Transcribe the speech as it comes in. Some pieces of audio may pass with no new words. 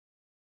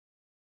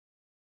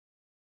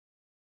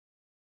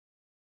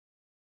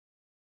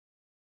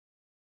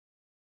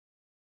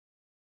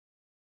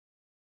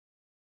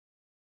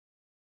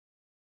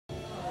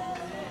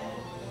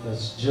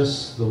That's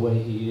just the way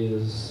He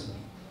is,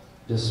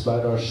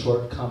 despite our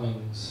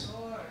shortcomings.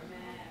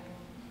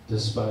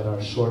 Despite our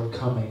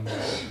shortcomings,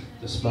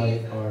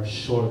 despite our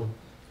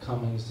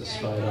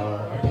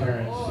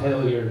apparent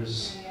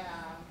failures,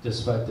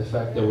 despite the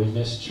fact that we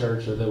missed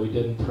church or that we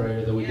didn't pray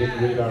or that we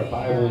didn't read our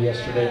Bible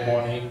yesterday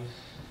morning,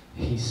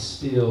 He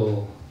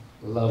still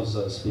loves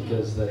us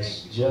because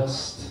that's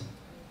just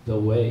the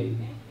way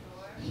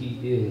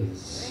He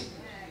is.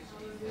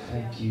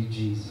 Thank you,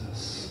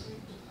 Jesus.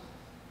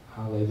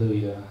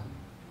 Hallelujah.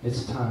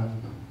 It's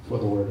time for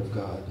the Word of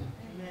God.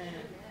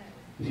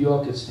 If you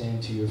all could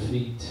stand to your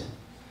feet,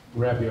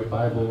 grab your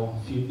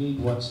Bible. If you need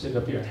one, stick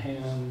up your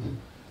hand.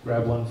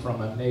 Grab one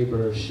from a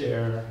neighbor,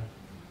 share.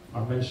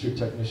 Our ministry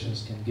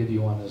technicians can give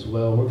you one as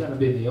well. We're going to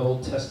be in the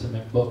Old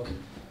Testament book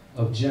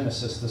of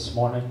Genesis this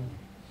morning,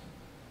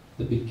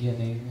 the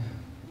beginning.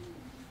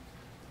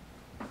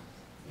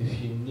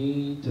 If you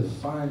need to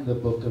find the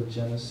book of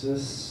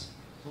Genesis,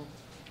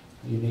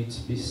 you need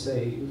to be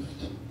saved.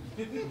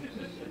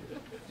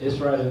 It's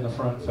right in the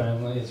front,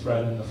 family. It's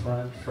right in the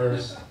front.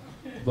 First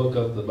book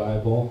of the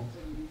Bible.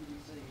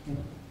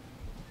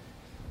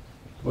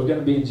 We're going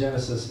to be in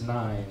Genesis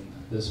 9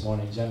 this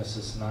morning.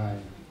 Genesis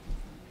 9.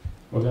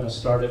 We're going to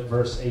start at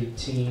verse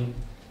 18.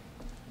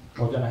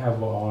 We're going to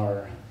have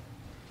our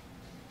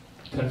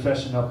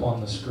confession up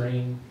on the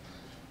screen.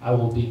 I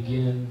will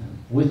begin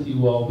with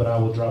you all, but I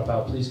will drop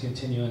out. Please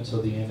continue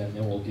until the end, and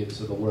then we'll get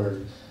to the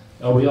word.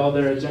 Are we all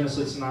there at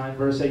Genesis 9,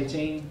 verse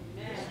 18?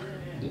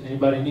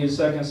 Anybody need a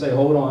second? Say,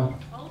 hold on.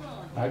 Hold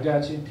on. I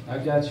got you. I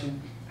got you.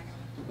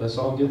 Let's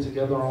all get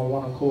together on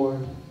one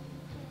accord.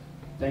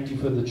 Thank you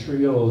for the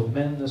trio of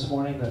men this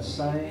morning that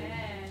sang.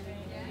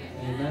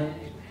 Amen.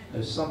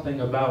 There's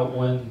something about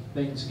when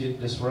things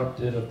get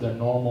disrupted of their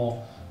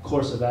normal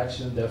course of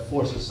action that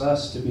forces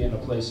us to be in a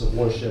place of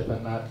worship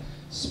and not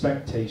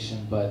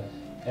spectation, but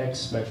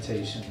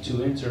expectation,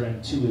 to enter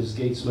into His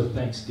gates with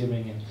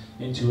thanksgiving and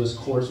into His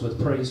courts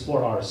with praise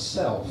for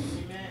ourselves.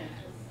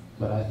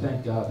 But I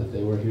thank God that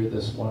they were here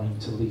this morning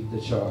to lead the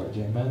charge.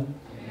 Amen.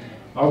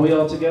 Are we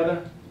all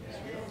together?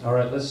 All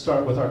right, let's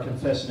start with our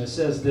confession. It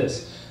says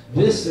this: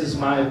 "This is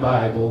my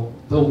Bible,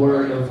 the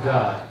Word of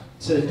God.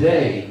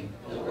 Today,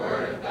 the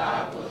Word of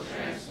God will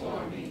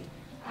transform me.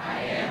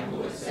 I am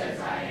who it says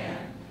I am.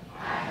 I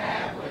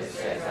have what it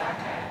says I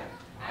have.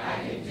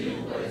 I can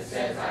do what it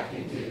says I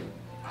can do.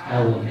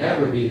 I will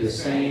never be the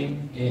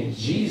same. In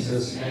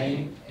Jesus'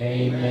 name,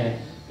 amen."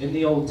 In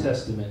the Old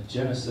Testament,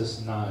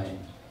 Genesis 9,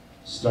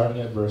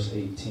 starting at verse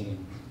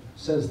 18,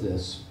 says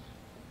this: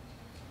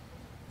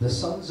 "The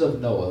sons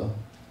of Noah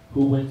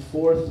who went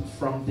forth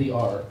from the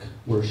ark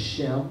were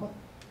Shem,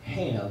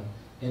 Ham,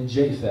 and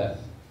Japheth.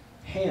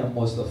 Ham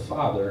was the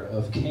father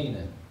of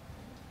Canaan.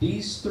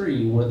 These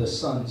three were the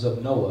sons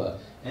of Noah,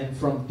 and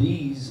from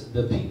these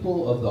the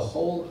people of the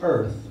whole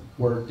earth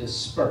were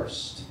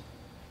dispersed.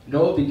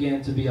 Noah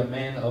began to be a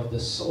man of the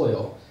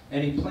soil,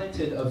 and he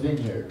planted a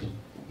vineyard.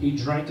 He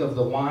drank of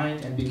the wine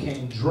and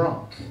became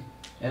drunk,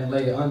 and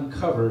lay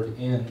uncovered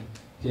in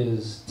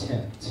his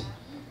tent.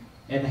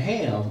 And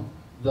Ham,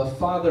 the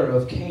father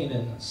of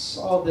Canaan,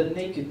 saw the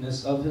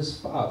nakedness of his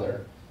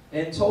father,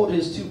 and told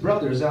his two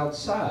brothers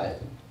outside.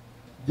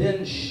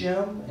 Then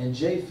Shem and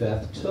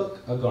Japheth took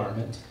a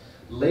garment,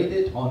 laid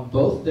it on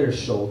both their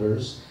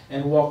shoulders,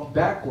 and walked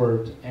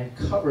backward and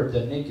covered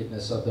the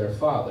nakedness of their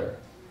father.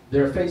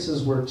 Their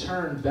faces were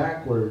turned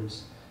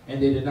backwards,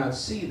 and they did not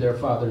see their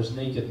father's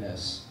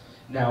nakedness.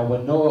 Now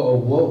when Noah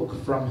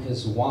awoke from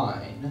his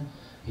wine,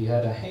 he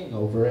had a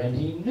hangover, and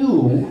he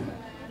knew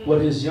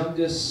what his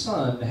youngest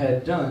son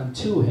had done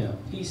to him.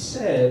 He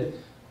said,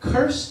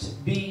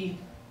 'Cursed be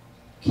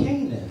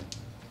Canaan.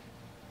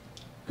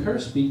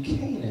 Cursed be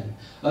Canaan.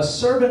 A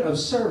servant of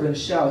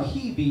servants shall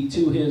he be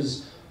to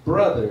his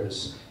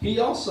brothers.' He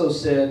also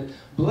said,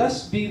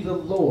 'Blessed be the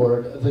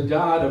Lord, the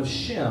God of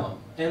Shem,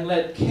 and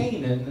let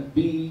Canaan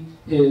be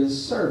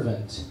his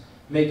servant.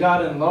 May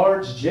God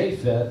enlarge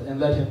Japheth, and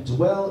let him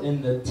dwell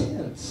in the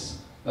tents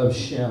of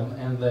Shem,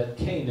 and let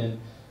Canaan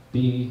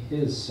be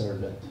his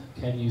servant.'"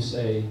 Can you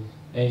say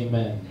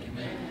amen?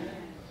 Amen.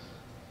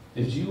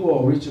 If you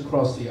all reach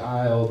across the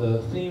aisle,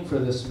 the theme for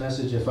this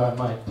message, if I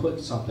might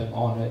put something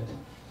on it,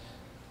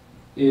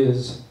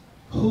 is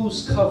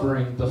who's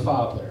covering the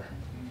Father?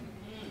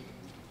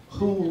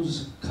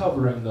 Who's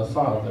covering the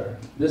Father?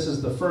 This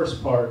is the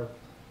first part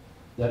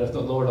that, if the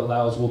Lord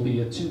allows, will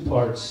be a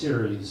two-part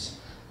series,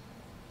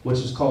 which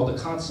is called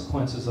The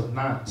Consequences of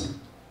Not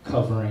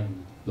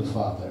Covering the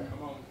Father.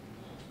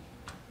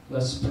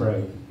 Let's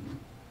pray.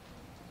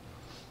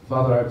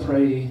 Father, I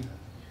pray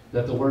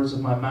that the words of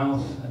my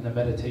mouth and the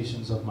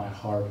meditations of my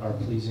heart are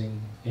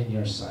pleasing in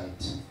your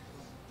sight.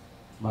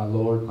 My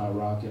Lord, my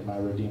rock, and my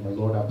Redeemer.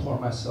 Lord, I pour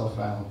myself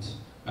out.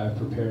 I have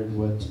prepared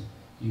what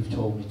you've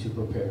told me to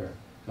prepare.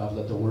 God,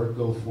 let the word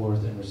go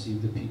forth and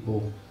receive the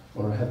people,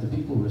 or have the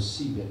people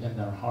receive it in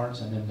their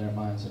hearts and in their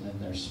minds and in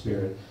their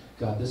spirit.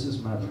 God, this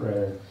is my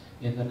prayer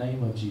in the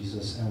name of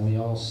Jesus. And we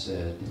all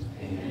said,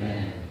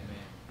 amen.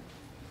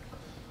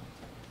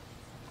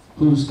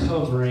 Who's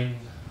covering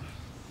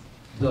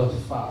the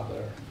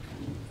Father?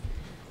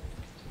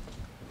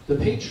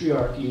 the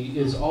patriarchy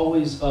is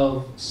always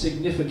of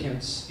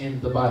significance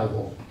in the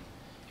Bible.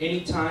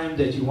 Anytime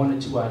that you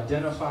wanted to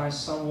identify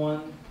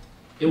someone,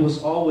 it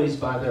was always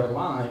by their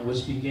line,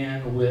 which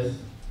began with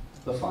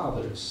the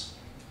fathers.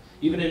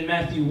 Even in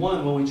Matthew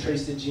 1, when we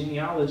trace the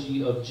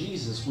genealogy of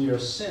Jesus, we are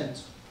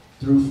sent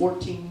through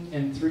 14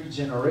 and 3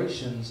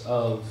 generations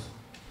of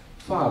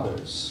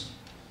fathers.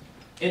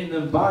 In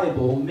the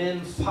Bible,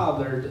 men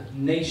fathered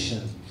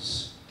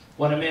nations.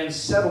 When a man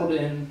settled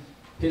in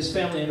his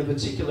family in a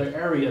particular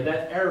area,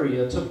 that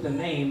area took the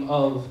name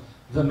of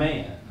the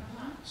man.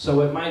 So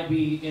it might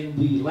be in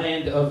the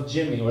land of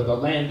Jimmy or the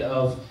land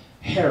of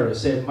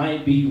Harris. It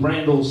might be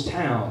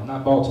Randallstown,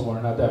 not Baltimore,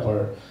 not that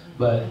part,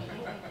 but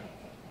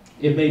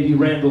it may be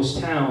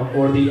Randallstown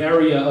or the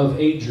area of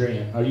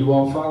Adrian. Are you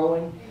all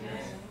following?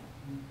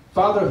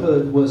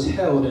 Fatherhood was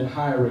held in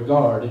high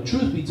regard, and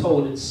truth be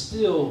told, it's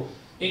still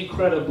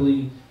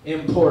incredibly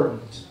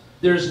important.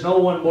 There's no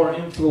one more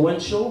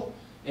influential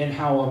in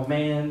how a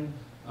man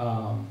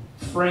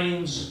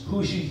frames who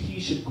he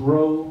should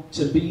grow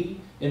to be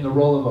in the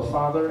role of a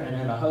father and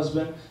in a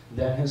husband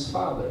than his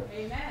father.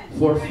 Amen.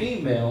 For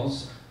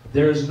females,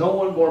 there's no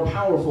one more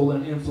powerful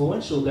and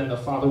influential than the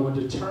father when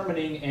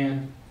determining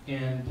and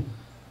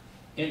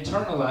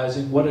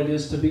internalizing what it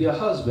is to be a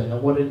husband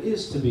and what it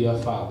is to be a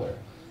father.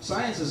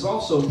 Science has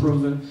also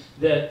proven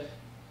that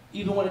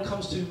even when it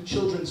comes to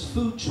children's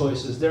food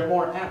choices, they're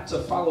more apt to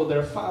follow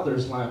their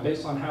father's line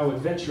based on how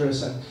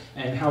adventurous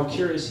and how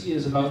curious he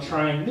is about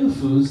trying new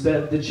foods,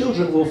 that the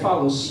children will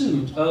follow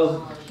suit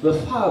of the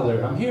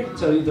father. I'm here to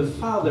tell you the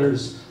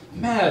fathers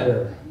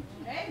matter.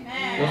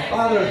 Amen. The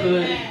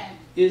fatherhood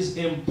is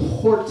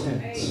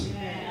important.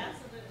 Amen.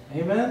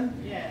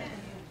 Amen? Yes.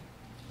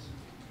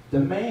 The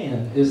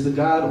man is the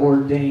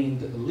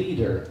God-ordained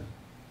leader.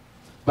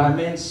 By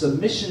man's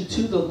submission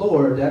to the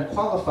Lord, that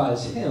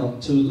qualifies him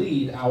to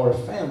lead our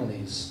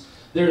families.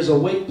 There's a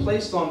weight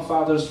placed on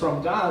fathers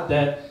from God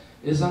that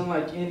is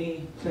unlike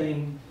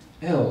anything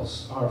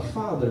else. Our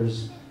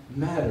fathers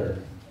matter.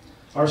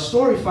 Our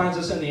story finds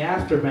us in the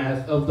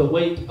aftermath of the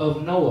wake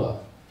of Noah.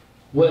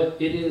 What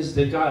it is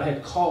that God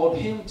had called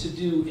him to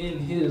do in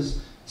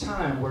his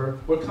time.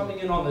 We're coming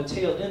in on the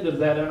tail end of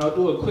that, and I'll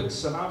do a quick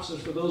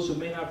synopsis for those who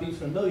may not be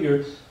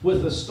familiar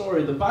with the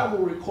story. The Bible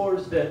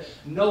records that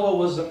Noah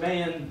was a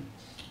man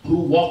who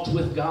walked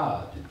with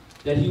God,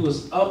 that he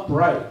was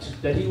upright,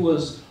 that he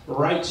was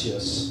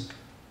righteous.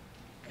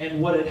 And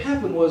what had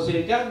happened was it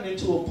had gotten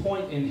into a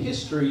point in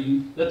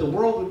history that the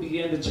world would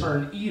begin to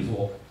turn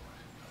evil,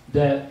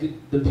 that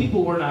the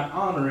people were not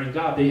honoring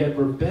God. They had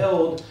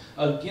rebelled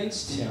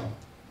against him.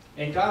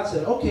 And God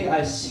said, okay,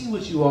 I see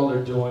what you all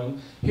are doing.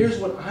 Here's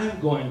what I'm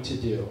going to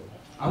do.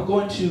 I'm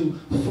going to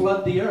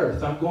flood the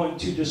earth. I'm going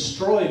to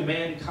destroy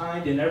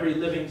mankind and every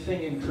living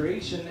thing in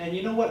creation. And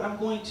you know what? I'm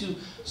going to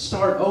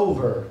start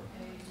over.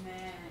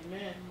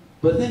 Amen.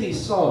 But then he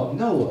saw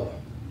Noah.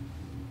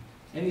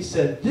 And he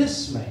said,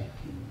 this man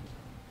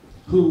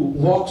who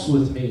walks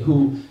with me,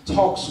 who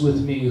talks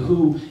with me,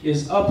 who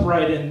is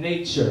upright in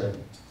nature,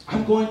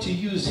 I'm going to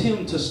use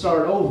him to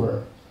start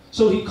over.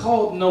 So he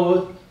called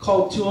Noah,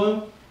 called to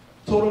him,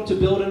 told him to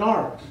build an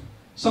ark,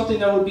 something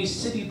that would be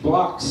city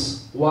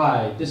blocks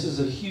wide. This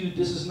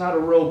is not a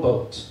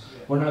rowboat.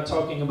 We're not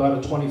talking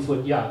about a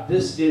 20-foot yacht.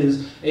 This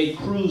is a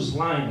cruise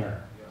liner.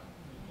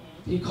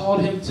 He called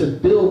him to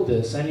build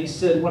this, and he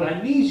said, what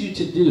I need you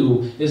to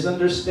do is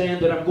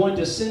understand that I'm going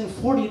to send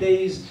 40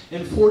 days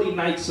and 40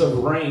 nights of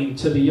rain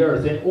to the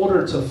earth in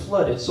order to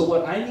flood it. So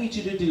what I need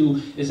you to do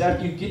is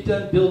after you get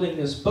done building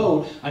this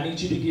boat, I need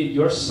you to get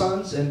your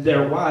sons and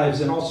their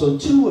wives and also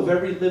 2 of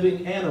every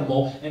living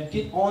animal and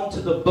get onto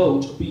the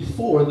boat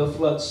before the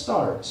flood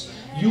starts.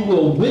 You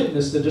will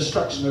witness the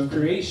destruction of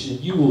creation.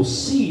 You will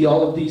see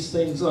all of these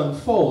things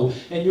unfold,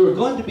 and you're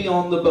going to be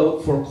on the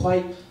boat for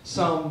quite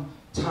some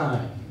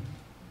time.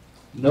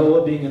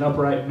 Noah, being an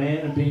upright man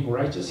and being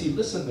righteous, he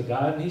listened to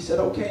God and he said,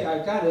 okay,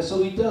 I got it.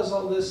 So he does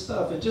all this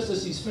stuff. And just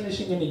as he's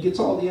finishing and he gets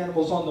all the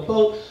animals on the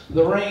boat,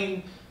 the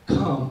rain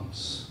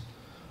comes.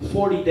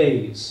 40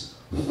 days,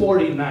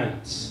 40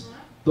 nights.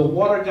 The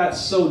water got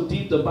so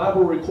deep, the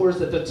Bible records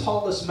that the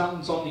tallest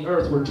mountains on the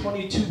earth were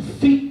 22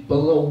 feet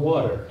below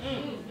water.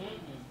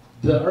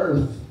 The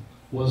earth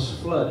was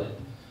flooded.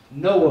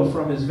 Noah,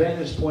 from his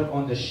vantage point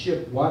on the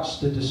ship,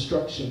 watched the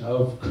destruction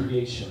of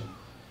creation.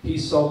 He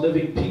saw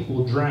living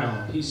people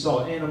drowned. He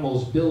saw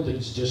animals,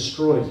 buildings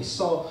destroyed. He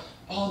saw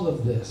all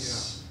of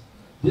this.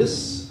 Yeah.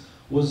 This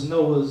was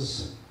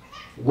Noah's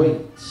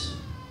weight.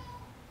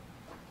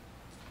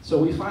 So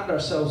we find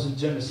ourselves in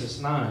Genesis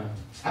 9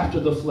 after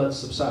the flood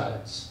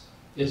subsides.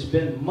 It's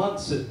been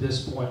months at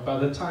this point. By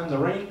the time the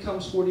rain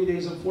comes, 40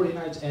 days and 40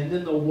 nights, and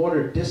then the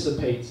water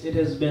dissipates, it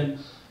has been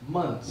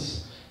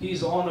months.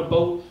 He's on a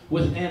boat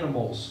with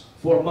animals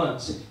for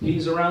months.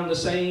 He's around the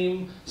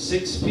same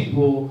 6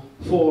 people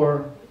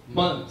for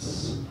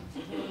months.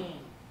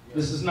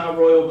 This is not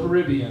Royal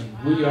Caribbean.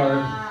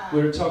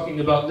 We're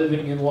talking about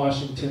living in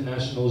Washington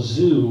National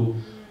Zoo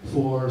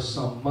for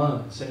some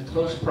months in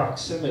close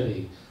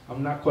proximity.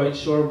 I'm not quite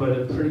sure, but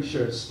I'm pretty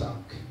sure it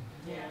stunk.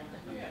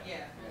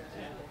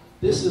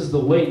 This is the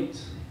weight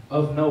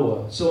of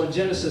Noah. So in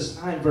Genesis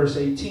 9, verse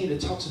 18,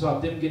 it talks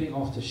about them getting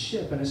off the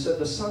ship. And it said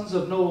the sons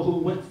of Noah who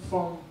went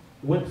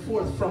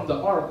forth from the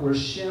ark were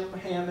Shem,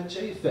 Ham, and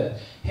Japheth.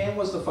 Ham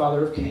was the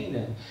father of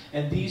Canaan.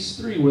 And these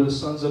three were the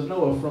sons of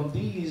Noah. From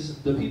these,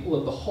 the people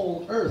of the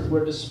whole earth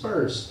were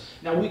dispersed.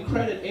 Now we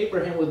credit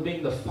Abraham with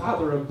being the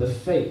father of the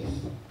faith,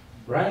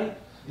 right?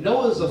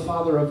 Noah is a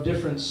father of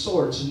different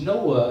sorts.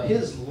 Noah,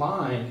 his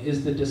line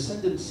is the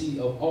descendancy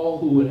of all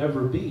who would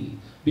ever be.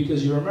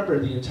 Because you remember,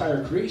 the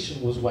entire creation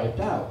was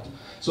wiped out.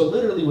 So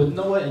literally with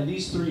Noah and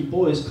these three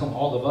boys come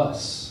all of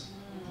us.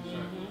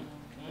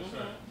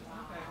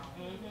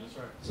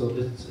 So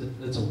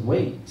it's a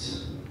weight.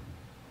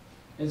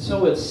 And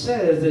so it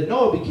says that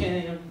Noah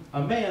became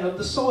a man of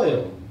the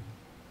soil.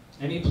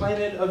 And he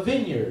planted a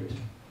vineyard.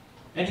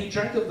 And he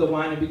drank of the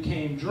wine and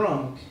became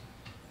drunk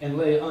and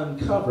lay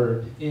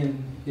uncovered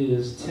in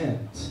his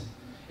tent.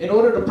 In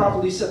order to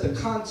properly set the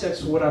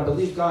context for what I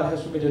believe God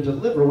has for me to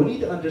deliver, we need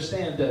to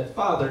understand that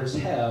fathers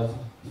have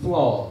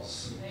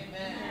flaws.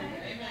 Amen.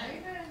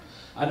 Amen.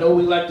 I know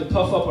we like to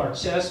puff up our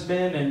chest,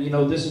 men,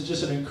 and this is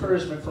just an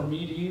encouragement from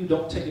me to you.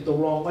 Don't take it the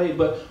wrong way,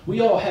 but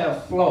we all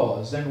have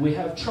flaws, and we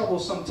have trouble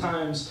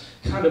sometimes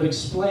kind of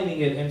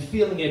explaining it and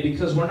feeling it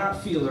because we're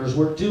not feelers,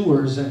 we're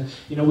doers, and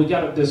we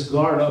got this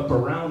guard up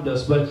around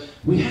us, but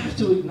we have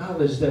to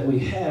acknowledge that we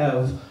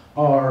have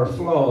our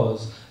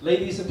flaws.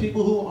 Ladies and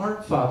people who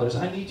aren't fathers,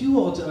 I need you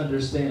all to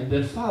understand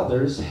that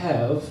fathers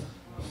have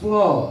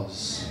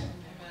flaws.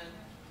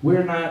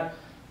 We're not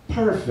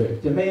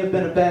perfect. It may have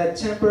been a bad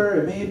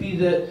temper. It may be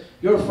that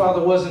your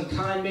father wasn't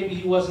kind. Maybe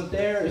he wasn't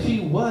there. If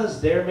he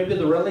was there, maybe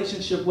the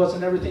relationship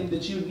wasn't everything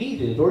that you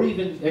needed or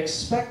even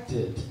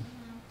expected.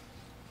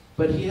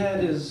 But he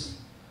had his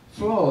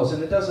flaws,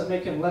 and it doesn't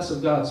make him less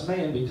of God's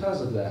man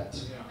because of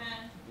that.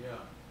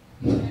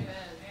 Amen.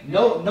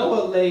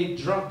 Noah lay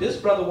drunk. This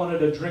brother wanted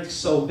to drink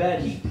so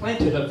bad, he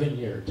planted a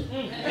vineyard.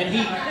 And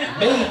he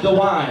made the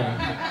wine.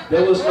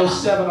 There was no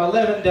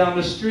 7-Eleven down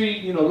the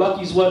street.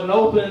 Lucky's wasn't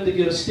open to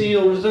get a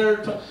Steel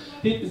Reserve.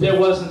 There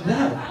wasn't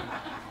that.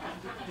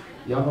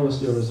 Y'all know what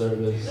Steel Reserve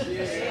is.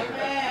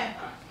 Amen.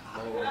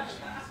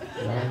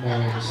 Y'all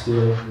know what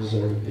Steel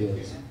Reserve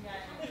is.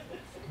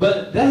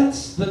 But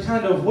that's the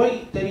kind of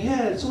weight that he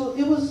had. So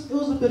it was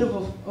a bit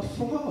of a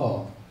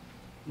flaw.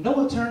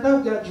 Noah turned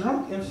up, got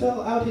drunk, and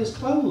fell out his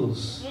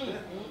clothes.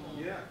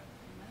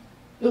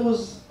 It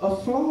was a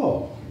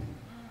flaw.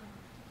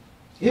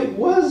 It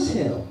was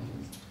him.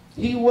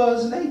 He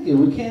was naked.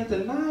 We can't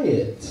deny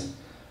it.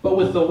 But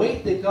with the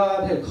weight that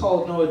God had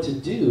called Noah to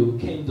do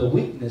came the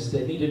weakness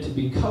that needed to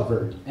be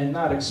covered and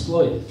not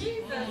exploited.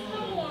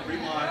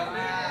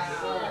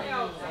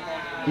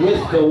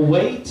 With the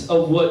weight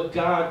of what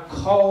God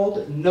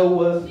called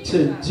Noah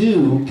to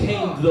do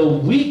came the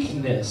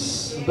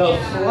weakness, the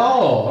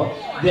flaw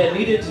that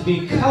needed to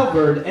be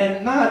covered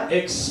and not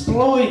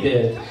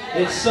exploited.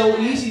 It's so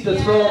easy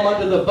to throw him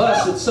under the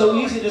bus. It's so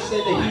easy to say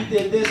that he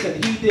did this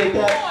and he did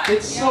that.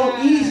 It's so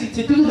easy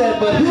to do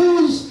that, but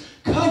who's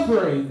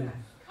covering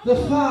the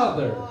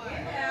father?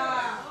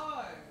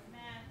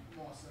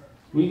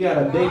 We got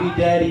a baby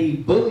daddy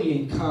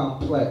bullying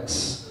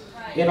complex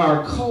in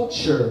our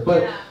culture,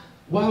 but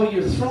while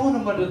you're throwing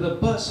him under the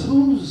bus,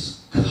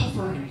 who's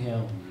covering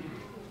him?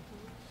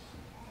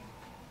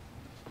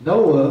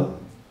 Noah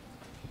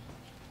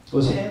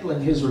was handling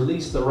his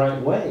release the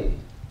right way.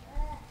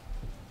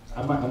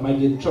 I might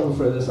get in trouble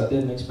for this. I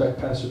didn't expect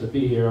Pastor to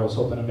be here. I was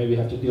hoping I maybe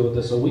have to deal with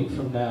this a week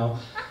from now.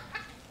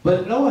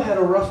 But Noah had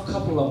a rough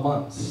couple of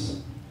months.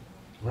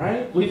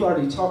 Right? We've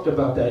already talked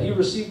about that. He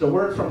received a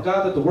word from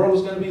God that the world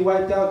was going to be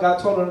wiped out. God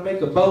told him to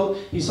make a boat.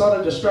 He saw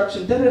the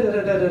destruction.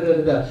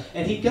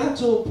 And he got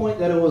to a point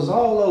that it was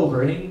all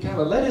over. And he kind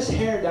of let his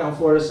hair down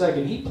for a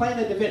second. He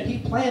planned an event. He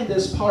planned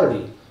this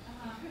party.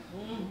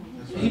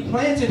 He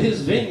planted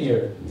his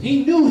vineyard.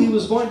 He knew he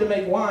was going to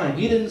make wine.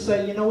 He didn't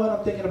say, you know what,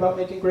 I'm thinking about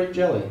making grape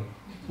jelly.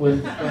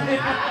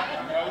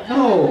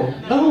 No,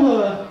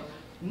 Noah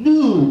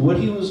knew what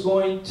he was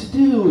going to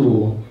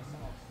do.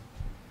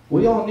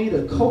 We all need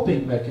a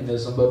coping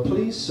mechanism, but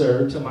please,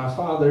 sir, to my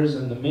fathers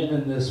and the men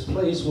in this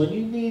place, when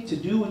you need to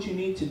do what you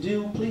need to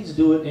do, please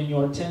do it in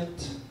your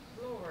tent.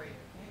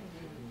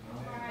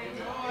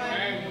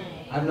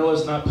 I know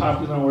it's not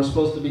popular and we're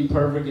supposed to be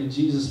perfect and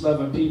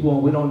Jesus-loving people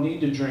and we don't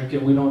need to drink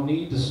and we don't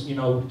need to,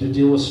 to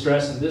deal with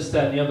stress and this,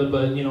 that, and the other,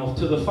 but,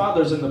 to the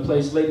fathers in the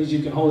place, ladies,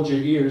 you can hold your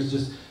ears.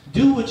 Just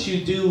do what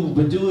you do,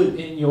 but do it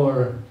in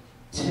your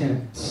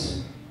tent.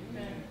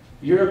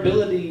 Your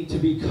ability to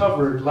be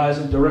covered lies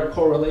in direct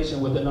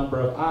correlation with the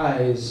number of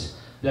eyes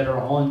that are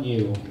on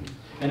you.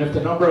 And if the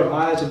number of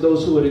eyes of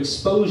those who would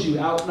expose you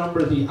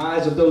outnumber the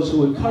eyes of those who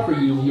would cover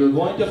you, you're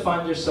going to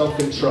find yourself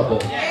in trouble.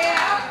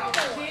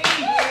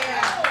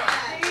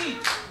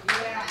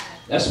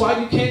 That's why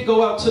you can't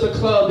go out to the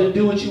club and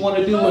do what you want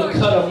to do and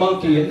cut a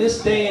monkey. In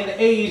this day and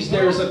age,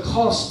 there's a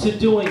cost to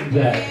doing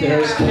that.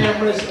 There's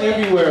cameras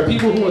everywhere.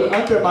 People who would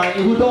undermine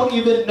you, who don't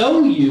even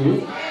know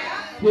you,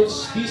 would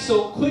be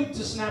so quick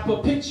to snap a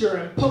picture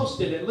and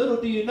post it. And little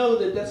do you know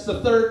that that's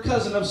the third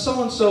cousin of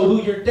so-and-so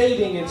who you're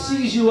dating and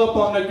sees you up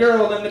on the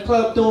girl in the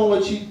club doing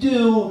what you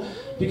do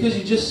because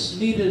you just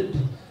needed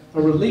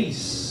a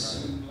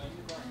release.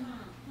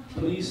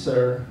 Please,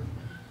 sir,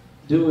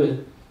 do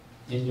it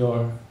in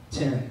your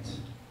tent.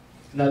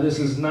 Now, this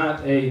is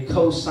not a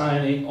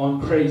co-signing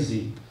on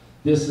crazy.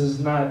 This is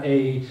not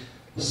a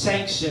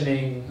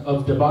sanctioning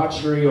of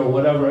debauchery or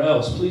whatever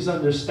else. Please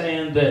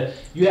understand that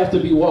you have to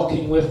be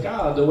walking with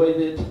God the way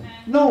that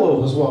Noah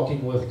was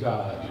walking with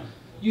God.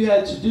 You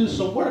had to do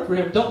some work for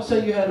him. Don't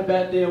say you had a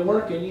bad day at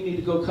work and you need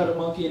to go cut a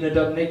monkey and end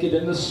up naked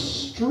in the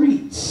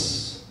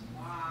streets.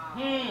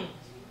 Wow.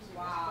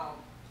 Wow.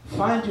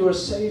 Find your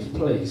safe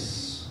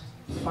place.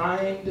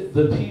 Find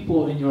the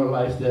people in your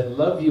life that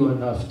love you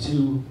enough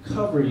to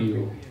cover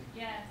you.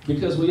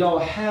 Because we all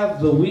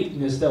have the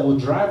weakness that will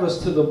drive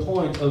us to the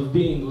point of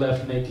being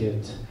left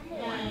naked.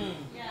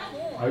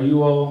 Are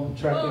you all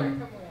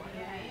tracking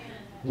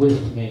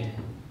with me?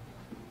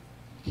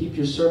 Keep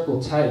your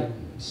circle tight.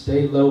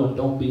 Stay low and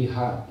don't be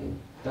hot.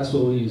 That's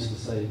what we used to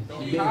say. You're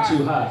being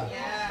too hot.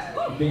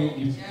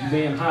 You're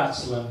being hot,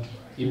 Slim.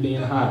 You're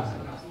being hot.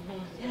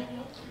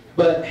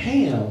 But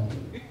Ham,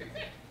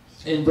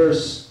 in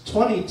verse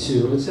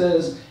 22, it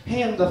says,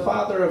 Ham, the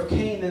father of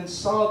Canaan,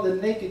 saw the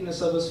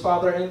nakedness of his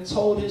father and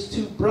told his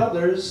two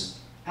brothers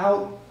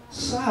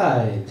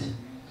outside.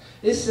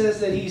 It says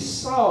that he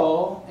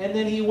saw and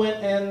then he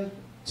went and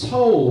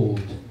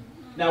told.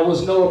 Now,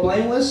 was Noah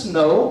blameless?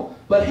 No.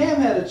 But Ham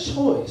had a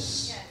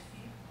choice.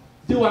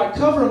 Do I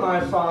cover my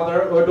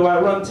father or do I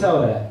run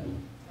tell that?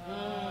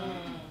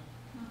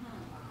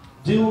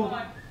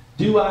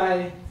 Do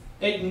I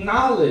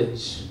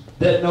acknowledge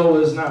that Noah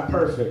is not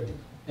perfect?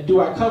 And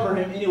do I cover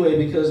him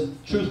anyway because,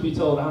 truth be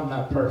told, I'm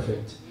not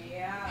perfect?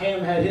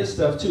 Ham had his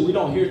stuff too. We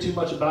don't hear too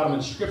much about him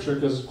in Scripture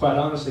because, quite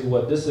honestly,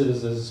 what this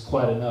is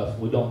quite enough.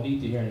 We don't need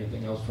to hear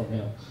anything else from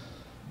him.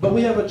 But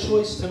we have a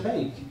choice to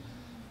make.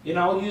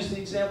 I'll use the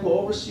example,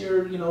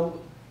 overseer,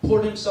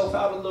 poured himself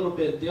out a little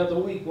bit the other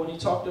week when he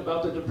talked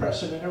about the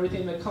depression and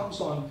everything that comes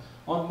on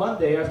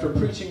Monday after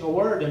preaching a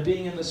word and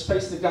being in the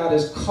space that God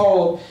has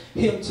called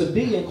him to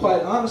be. And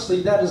quite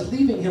honestly, that is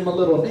leaving him a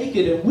little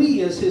naked. And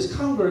we as his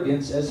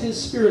congregants, as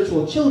his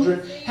spiritual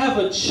children, have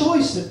a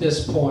choice at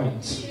this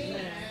point.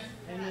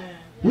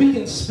 We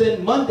can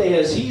spend Monday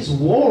as he's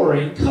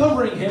warring,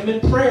 covering him in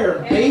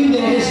prayer,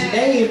 bathing his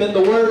name in the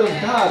Word of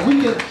God.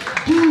 We can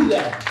do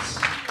that.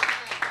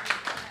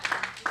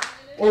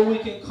 Or we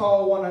can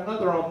call one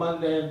another on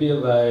Monday and be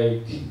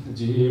like, did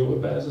you hear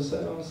what Pastor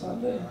said on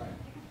Sunday?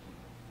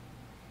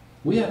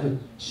 We have a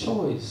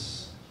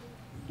choice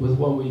with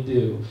what we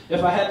do.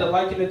 If I had to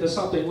liken it to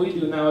something we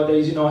do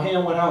nowadays,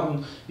 Ham went out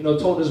and,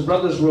 told his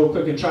brothers real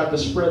quick and tried to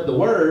spread the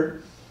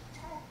word.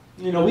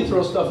 We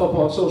throw stuff up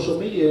on social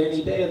media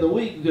any day of the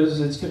week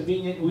because it's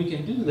convenient we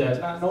can do that,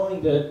 not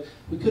knowing that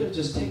we could have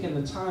just taken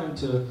the time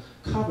to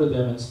cover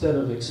them instead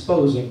of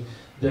exposing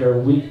their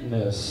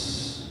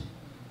weakness.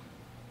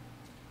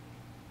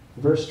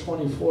 Verse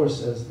 24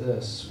 says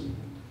this.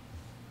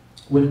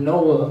 When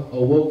Noah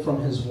awoke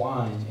from his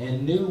wine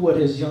and knew what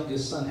his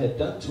youngest son had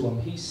done to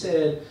him, he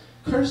said,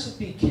 "Cursed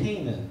be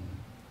Canaan."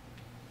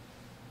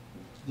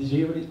 Did you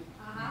hear what he...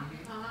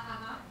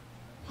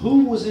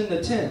 Who was in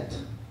the tent?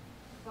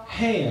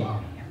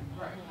 Ham.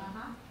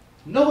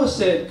 Noah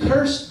said,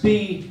 "Cursed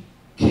be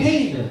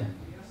Canaan,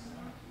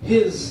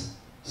 his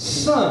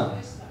son."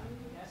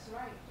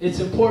 It's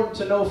important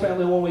to know,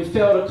 family, when we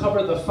fail to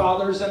cover the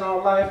fathers in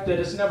our life, that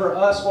it's never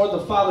us or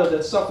the father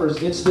that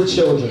suffers, it's the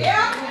children.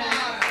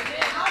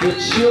 The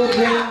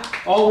children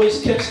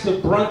always catch the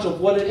brunt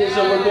of what it is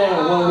that we're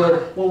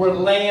doing. When we're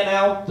laying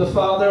out the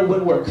father,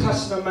 when we're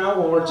cussing him out,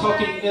 when we're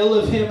talking ill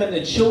of him and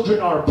the children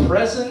are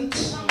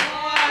present,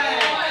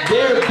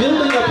 they're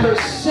building a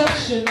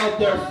perception of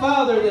their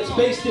father that's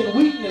based in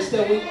weakness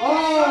that we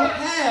all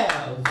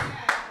have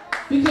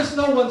because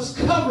no one's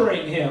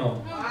covering him.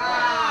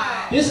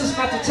 This is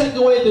not to take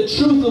away the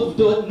truth of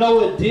what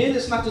Noah did.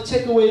 It's not to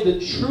take away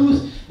the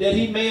truth that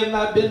he may have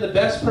not been the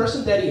best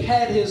person, that he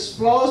had his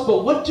flaws.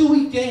 But what do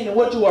we gain and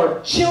what do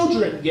our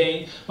children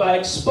gain by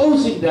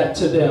exposing that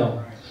to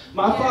them?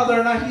 My father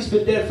and I, he's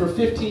been dead for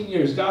 15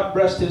 years. God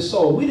rest his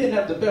soul. We didn't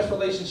have the best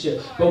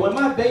relationship. But when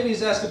my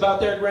babies ask about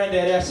their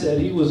granddad, I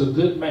said, he was a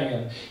good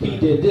man. He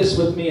did this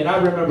with me, and I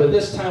remember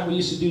this time we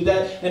used to do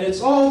that. And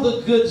it's all the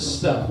good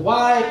stuff.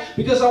 Why?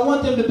 Because I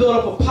want them to build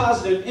up a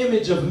positive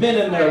image of men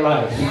in their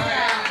life.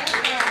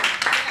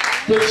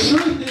 The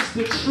truth is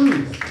the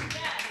truth.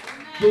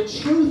 The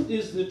truth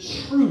is the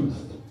truth.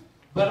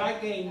 But I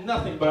gain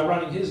nothing by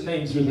running his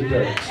name through the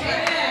dirt.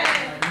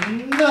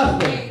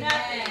 Nothing.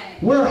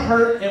 We're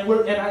hurt,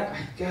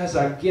 guys,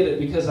 I get it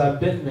because I've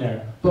been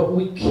there. But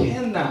we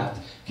cannot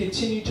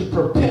continue to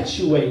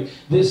perpetuate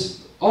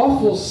this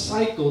awful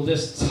cycle,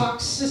 this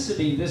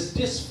toxicity, this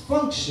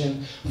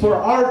dysfunction for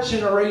our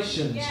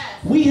generations.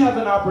 Yes. We have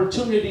an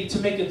opportunity to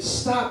make it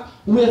stop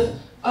with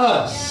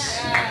us.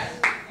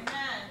 Yes.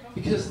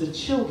 Because the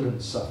children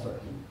suffer.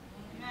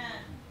 Amen.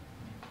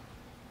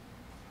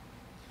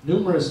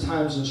 Numerous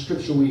times in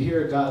Scripture we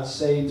hear God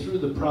say through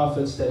the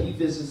prophets that he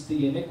visits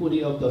the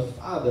iniquity of the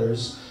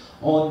fathers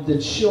on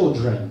the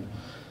children.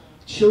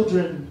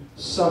 Children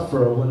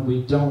suffer when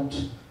we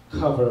don't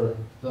cover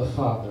the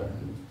father.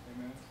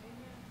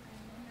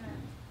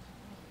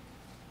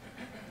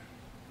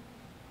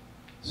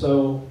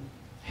 So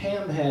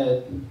Ham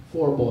had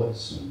 4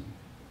 boys.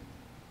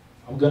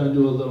 I'm going to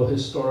do a little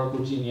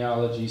historical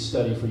genealogy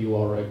study for you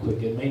all right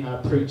quick. It may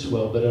not preach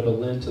well, but it'll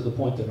lend to the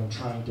point that I'm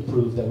trying to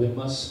prove, that we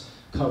must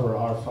cover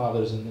our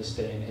fathers in this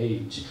day and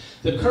age.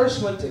 The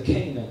curse went to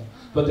Canaan,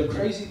 but the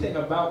crazy thing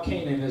about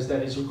Canaan is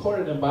that it's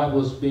recorded in the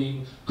Bible as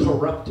being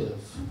corruptive.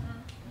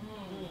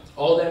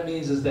 All that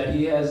means is that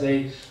he has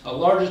a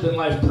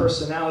larger-than-life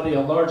personality,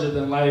 a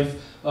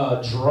larger-than-life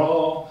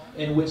draw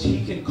in which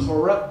he can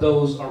corrupt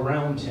those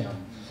around him.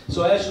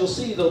 So as you'll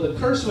see, though the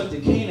curse went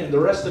to Canaan, the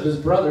rest of his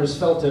brothers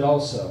felt it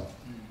also.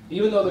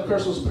 Even though the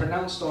curse was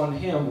pronounced on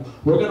him,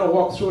 we're going to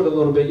walk through it a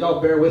little bit. Y'all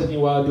bear with me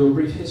while I do a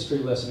brief history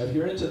lesson. If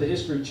you're into the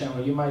History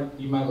Channel, you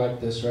might like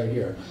this right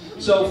here.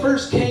 So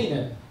first,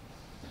 Canaan.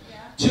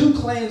 2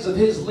 clans of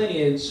his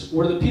lineage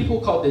were the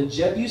people called the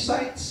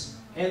Jebusites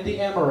and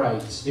the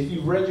Amorites. If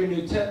you've read your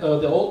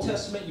the Old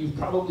Testament, you've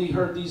probably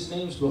heard these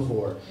names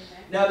before.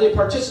 Now, they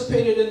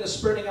participated in the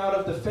spreading out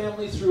of the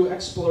family through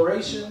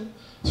exploration,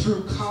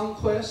 through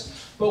conquest.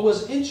 But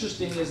what's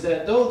interesting is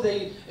that though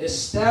they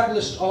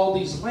established all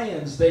these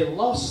lands, they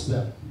lost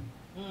them.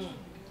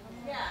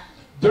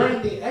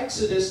 During the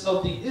exodus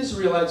of the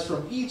Israelites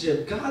from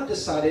Egypt, God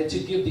decided to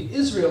give the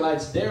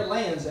Israelites their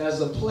lands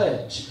as a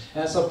pledge,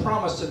 as a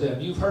promise to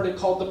them. You've heard it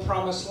called the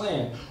Promised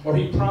Land, or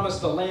he promised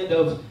the land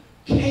of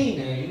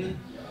Canaan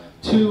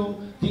to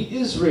the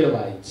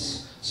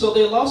Israelites. So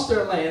they lost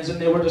their lands and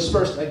they were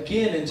dispersed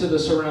again into the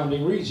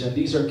surrounding region.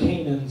 This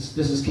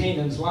is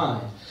Canaan's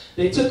line.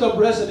 They took up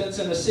residence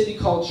in a city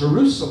called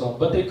Jerusalem,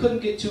 but they couldn't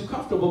get too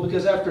comfortable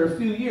because after a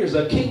few years,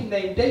 a king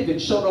named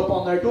David showed up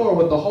on their door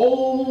with the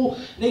whole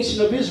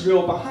nation of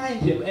Israel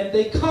behind him, and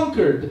they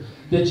conquered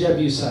the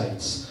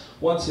Jebusites,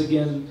 once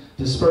again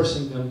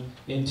dispersing them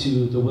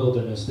into the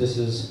wilderness. This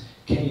is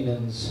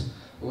Canaan's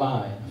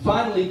line.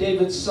 Finally,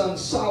 David's son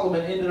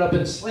Solomon ended up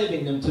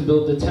enslaving them to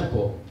build the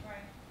temple.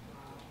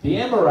 The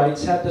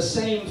Amorites had the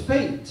same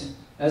fate,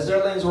 as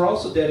their lands were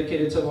also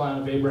dedicated to the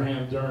line of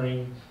Abraham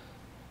during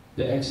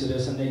the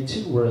Exodus, and they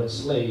too were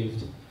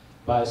enslaved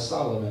by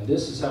Solomon.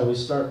 This is how we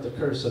start the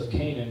curse of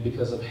Canaan,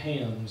 because of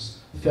Ham's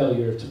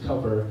failure to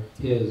cover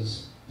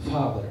his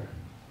father.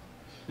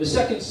 The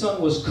second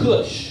son was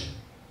Cush.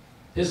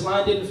 His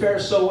line didn't fare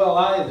so well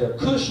either.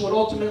 Cush would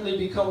ultimately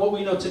become what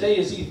we know today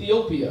as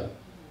Ethiopia.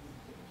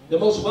 The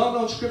most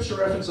well-known scripture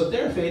reference of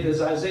their faith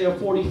is Isaiah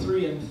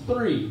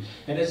 43:3,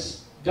 and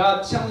it's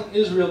God telling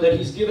Israel that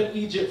he's given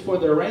Egypt for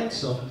their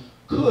ransom,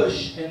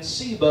 Cush and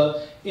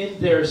Seba in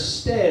their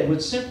stead,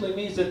 which simply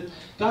means that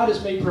God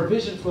has made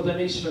provision for the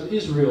nation of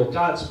Israel,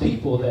 God's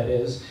people that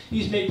is.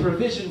 He's made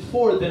provision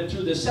for them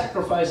through the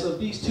sacrifice of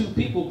these 2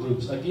 people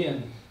groups.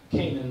 Again,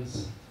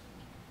 Canaan's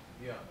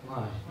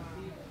line.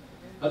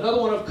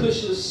 Another one of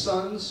Cush's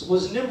sons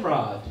was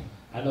Nimrod.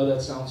 I know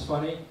that sounds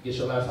funny. Get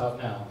your laugh out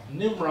now.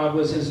 Nimrod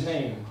was his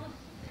name.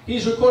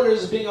 He's recorded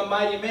as being a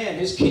mighty man.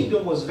 His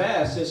kingdom was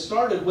vast. It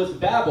started with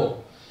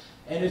Babel.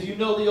 And if you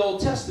know the Old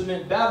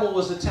Testament, Babel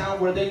was a town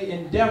where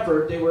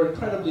they were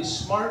incredibly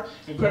smart,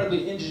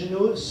 incredibly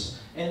ingenious.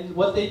 And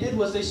what they did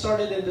was they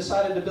started and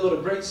decided to build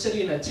a great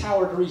city and a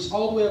tower to reach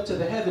all the way up to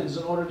the heavens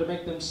in order to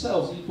make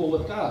themselves equal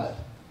with God.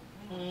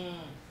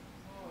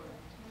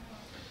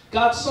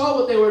 God saw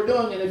what they were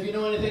doing, and if you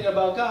know anything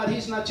about God,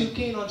 he's not too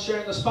keen on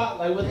sharing the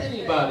spotlight with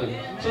anybody.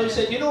 So he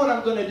said, you know what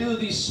I'm going to do,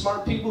 these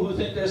smart people who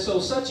think they're so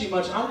suchy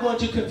much, I'm going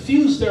to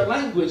confuse their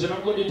language, and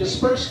I'm going to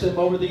disperse them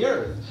over the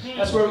earth.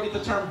 That's where we get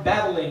the term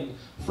babbling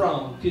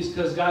from,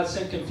 because God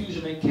sent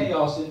confusion and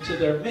chaos into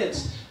their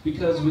midst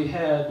because we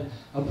had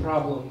a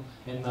problem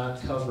in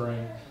not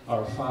covering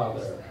our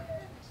father.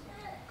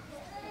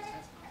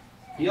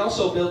 He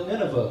also built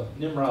Nineveh,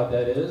 Nimrod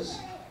that is.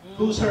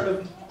 Who's heard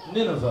of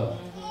Nineveh?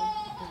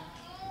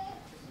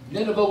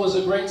 Nineveh was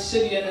a great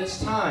city in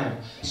its time,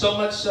 so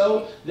much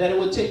so that it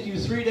would take you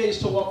 3 days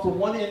to walk from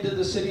one end of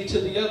the city to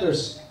the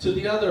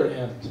other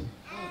end.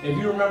 If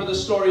you remember the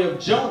story of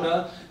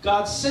Jonah,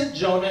 God sent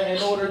Jonah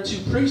in order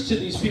to preach to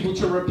these people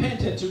to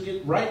repent and to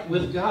get right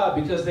with God,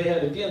 because they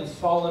had again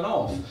fallen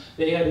off.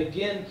 They had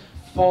again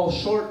fall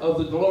short of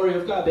the glory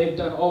of God. They've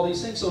done all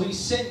these things. So he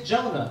sent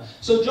Jonah.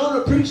 So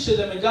Jonah preached to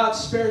them, and God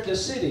spared the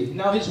city.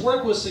 Now his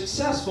work was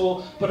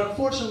successful, but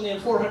unfortunately in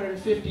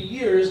 450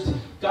 years,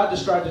 God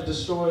decided to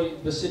destroy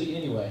the city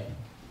anyway.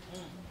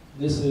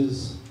 This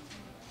is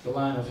the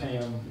line of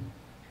Ham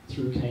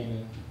through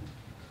Canaan.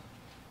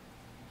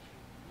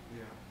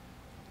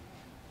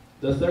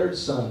 The third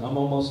son, I'm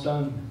almost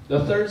done.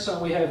 The third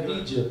son, we have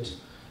Egypt.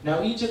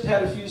 Now, Egypt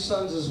had a few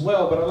sons as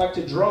well, but I'd like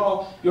to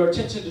draw your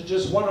attention to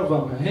just one of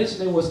them. And his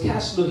name was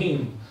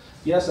Casluhim.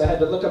 Yes, I had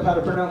to look up how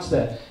to pronounce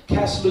that.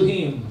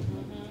 Casluhim.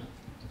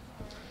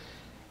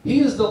 He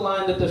is the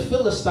line that the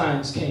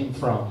Philistines came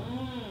from.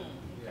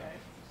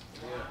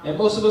 And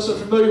most of us are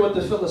familiar with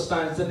the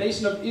Philistines. The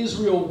nation of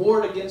Israel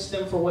warred against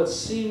them for what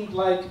seemed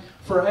like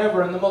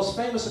forever. And the most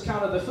famous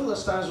account of the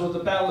Philistines was the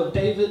battle of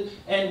David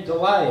and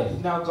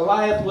Goliath. Now,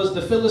 Goliath was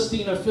the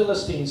Philistine of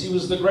Philistines. He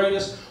was the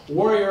greatest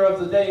warrior of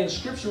the day. And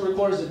Scripture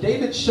records that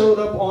David showed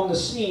up on the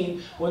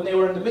scene when they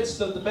were in the midst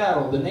of the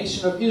battle, the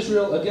nation of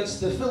Israel against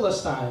the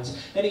Philistines.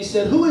 And he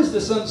said, "Who is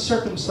this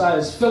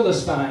uncircumcised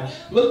Philistine?"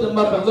 Looked him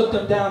up and looked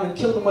him down and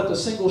killed him with a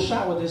single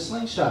shot with his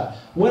slingshot.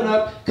 Went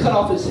up, cut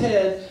off his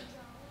head,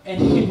 and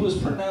he was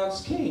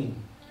pronounced king.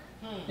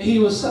 He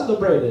was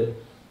celebrated.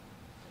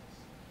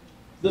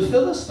 The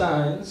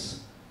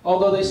Philistines,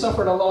 although they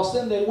suffered a loss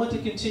then, they went to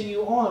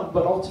continue on,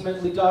 but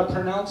ultimately God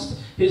pronounced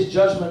his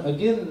judgment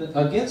again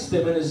against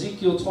them in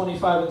Ezekiel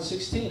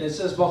 25:16. It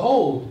says,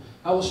 "Behold,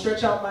 I will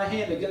stretch out my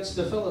hand against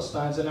the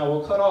Philistines, and I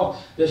will cut off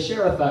the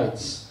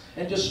Sherethites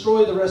and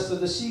destroy the rest of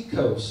the sea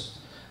coast.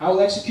 I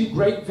will execute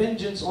great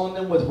vengeance on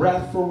them with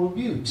wrathful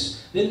rebukes.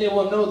 Then they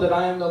will know that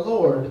I am the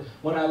Lord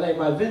when I lay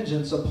my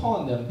vengeance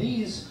upon them."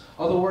 These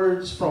are the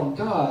words from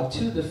God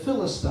to the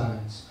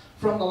Philistines,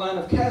 from the line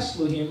of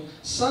Casluhim,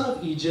 son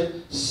of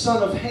Egypt,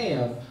 son of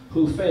Ham,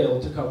 who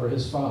failed to cover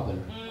his father.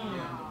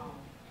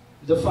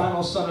 The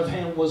final son of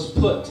Ham was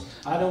Put.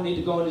 I don't need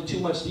to go into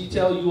too much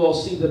detail. You all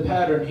see the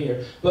pattern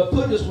here. But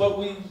Put is what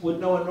we would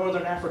know in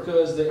northern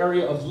Africa as the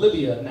area of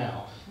Libya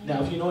now. Now,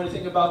 if you know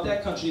anything about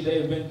that country, they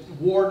have been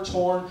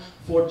war-torn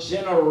for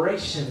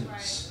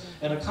generations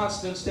in a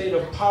constant state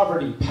of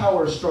poverty,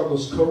 power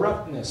struggles,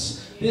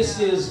 corruptness. This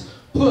is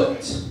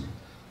Put.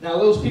 Now,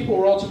 those people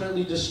were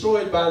ultimately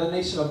destroyed by the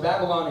nation of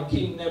Babylon and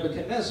King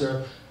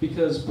Nebuchadnezzar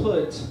because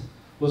Put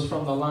was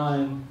from the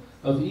line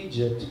of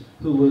Egypt,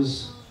 who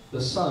was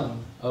the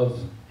son of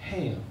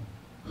Ham,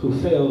 who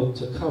failed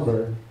to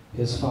cover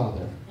his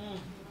father.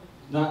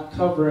 Not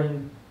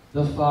covering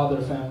the father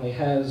family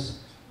has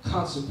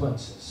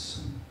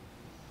consequences.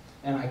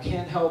 And I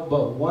can't help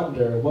but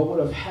wonder what would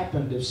have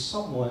happened if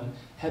someone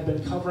had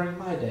been covering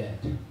my dad.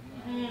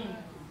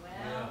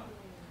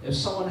 If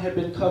someone had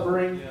been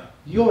covering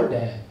your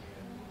dad.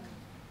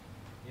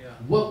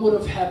 What would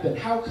have happened?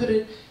 How could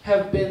it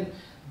have been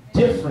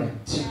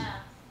different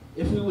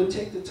if we would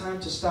take the time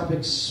to stop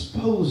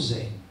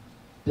exposing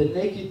the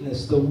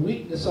nakedness, the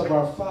weakness of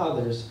our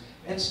fathers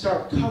and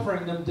start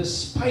covering them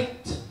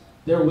despite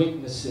their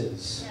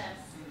weaknesses?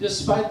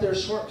 Despite their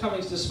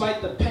shortcomings,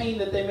 despite the pain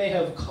that they may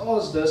have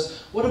caused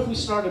us. What if we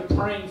started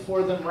praying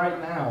for them right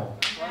now?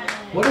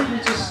 What if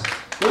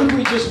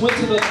we just went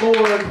to the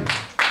Lord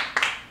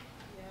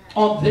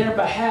on their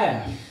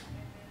behalf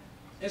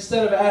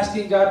instead of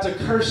asking God to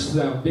curse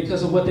them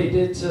because of what they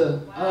did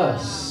to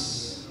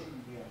us?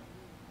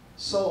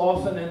 So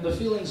often, and the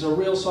feelings are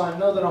real, so I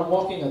know that I'm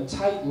walking a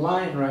tight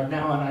line right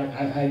now, and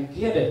I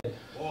get it.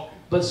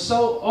 But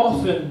so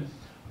often,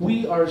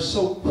 we are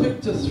so quick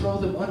to throw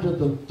them under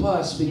the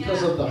bus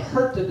because of the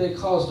hurt that they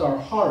caused our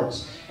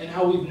hearts and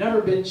how we've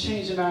never been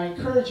changed. And I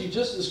encourage you,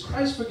 just as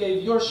Christ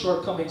forgave your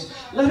shortcomings,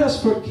 let us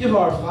forgive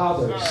our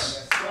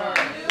fathers.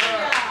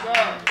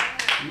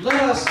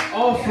 Let us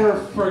offer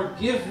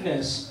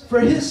forgiveness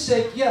for his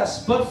sake,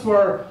 yes, but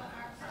for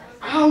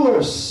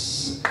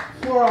ours,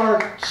 for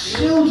our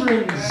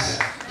children's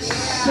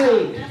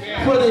sake,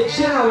 for the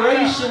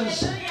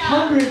generations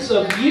hundreds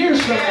of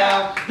years from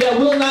now that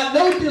will not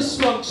know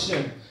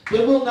dysfunction,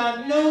 that will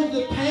not know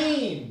the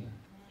pain,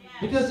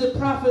 because it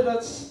profits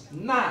us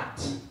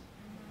not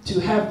to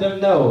have them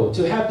know,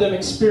 to have them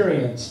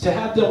experience, to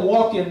have them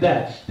walk in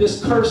this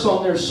curse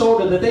on their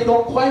shoulder that they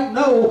don't quite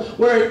know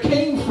where it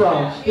came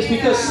from. It's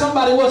because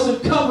somebody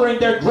wasn't covering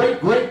their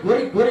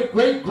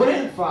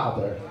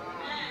great-great-great-great-great-grandfather.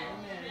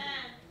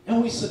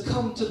 And we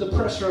succumb to the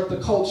pressure of the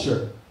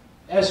culture.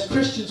 As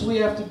Christians, we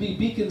have to be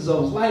beacons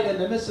of light in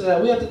the midst of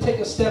that. We have to take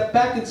a step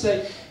back and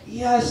say,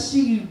 yeah, I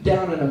see you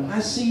down on him. I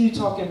see you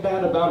talking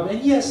bad about him.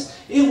 And yes,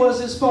 it was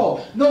his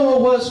fault. Noah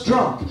was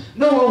drunk.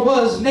 Noah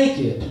was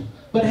naked.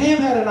 But Ham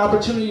had an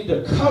opportunity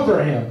to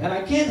cover him. And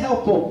I can't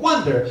help but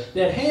wonder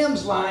that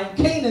Ham's line,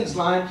 Canaan's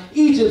line,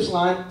 Egypt's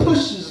line,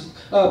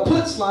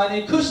 Put's line,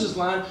 and Cush's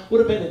line would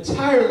have been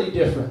entirely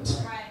different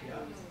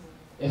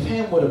if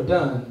Ham would have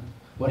done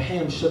what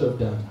Ham should have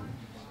done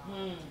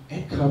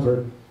and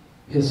covered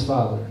his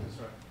father.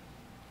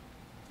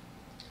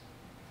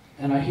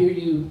 And I hear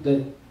you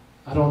that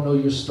I don't know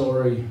your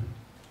story,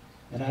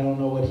 and I don't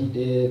know what he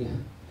did,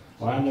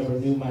 or I never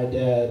knew my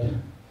dad.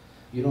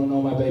 You don't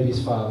know my baby's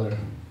father.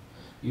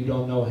 You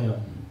don't know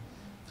him.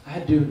 I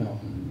do know.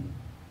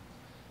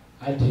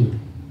 I do.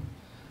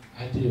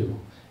 I do.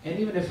 And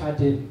even if I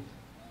didn't,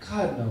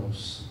 God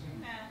knows.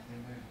 Amen.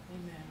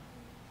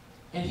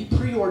 And he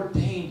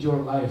preordained your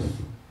life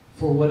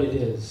for what it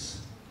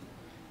is.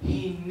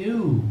 He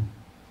knew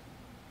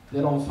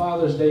that on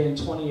Father's Day in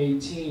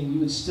 2018, you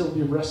would still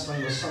be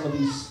wrestling with some of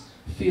these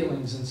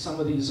feelings and some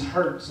of these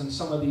hurts and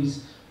some of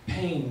these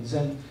pains.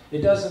 And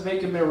it doesn't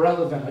make them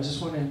irrelevant. I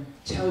just want to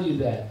tell you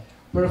that.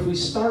 But if we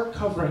start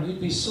covering, you'd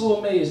be so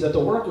amazed that the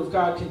work of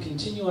God can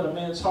continue in a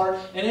man's heart,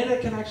 and then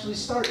it can actually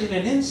start in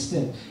an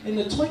instant. In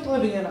the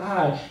twinkling of an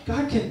eye,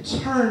 God can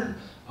turn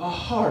a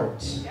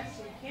heart. Yes,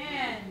 he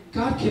can.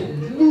 God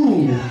can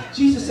move.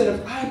 Jesus said,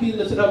 if I be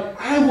lifted up,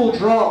 I will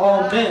draw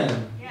all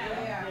men.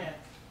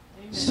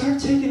 Start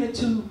taking it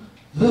to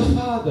the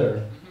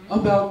Father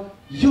about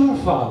your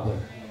Father.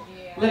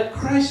 Let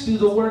Christ do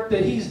the work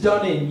that He's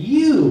done in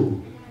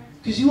you.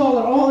 Because you all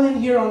are all in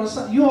here on the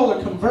side. You all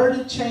are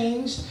converted,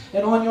 changed,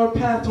 and on your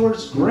path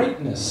towards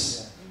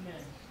greatness.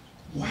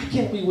 Why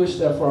can't we wish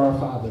that for our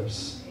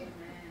fathers?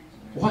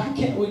 Why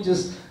can't we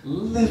just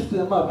lift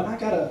them up? And I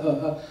got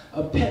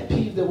a pet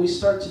peeve that we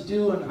start to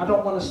do, and I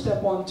don't want to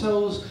step on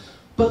toes,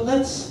 but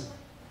let's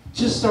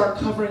just start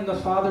covering the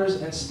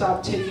fathers and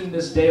stop taking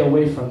this day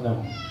away from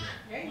them.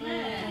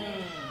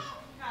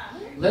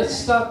 Let's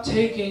stop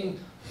taking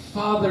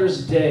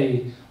Father's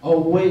Day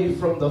away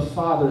from the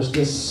fathers,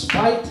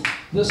 despite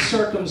the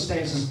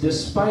circumstances,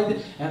 despite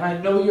it. And I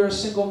know you're a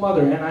single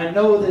mother, and I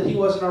know that he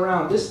wasn't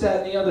around, this,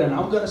 that, and the other, and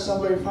I'm going to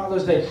celebrate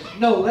Father's Day.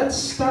 No, let's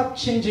stop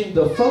changing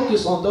the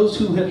focus on those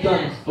who have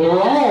done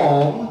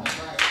wrong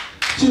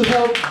to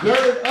help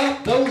gird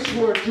up those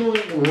who are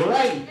doing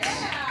right.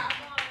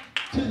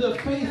 To the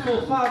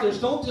faithful fathers,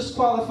 don't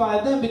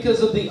disqualify them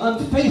because of the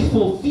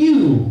unfaithful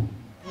few.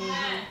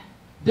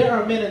 There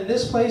are men in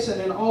this place and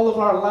in all of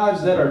our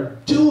lives that are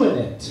doing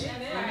it.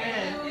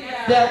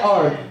 That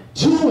are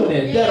doing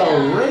it. That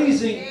are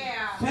raising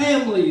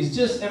families.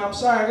 And I'm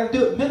sorry, I got to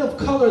do it. Men of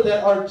color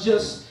that are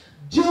just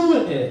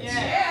doing it.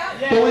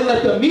 But we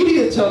let the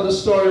media tell the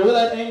story. We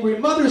let angry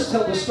mothers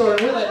tell the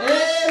story. We let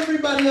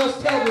everybody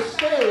else tell the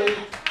story.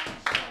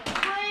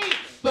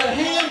 But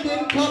Ham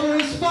didn't cover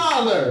his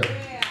father.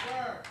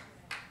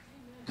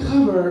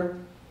 Cover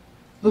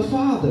the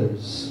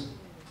fathers.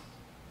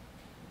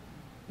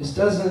 This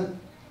doesn't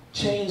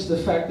change the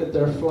fact that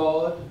they're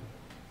flawed.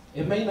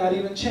 It may not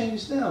even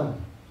change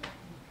them.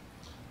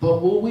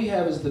 But what we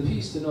have is the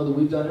peace to know that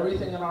we've done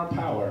everything in our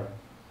power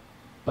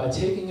by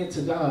taking it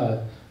to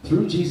God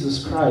through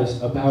Jesus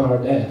Christ about our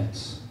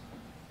dads.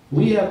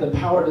 We have the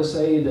power to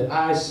say that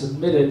I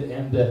submitted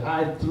and that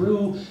I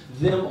threw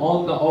them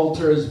on the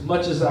altar as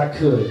much as I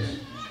could.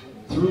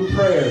 Through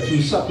prayer,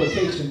 through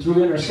supplication,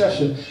 through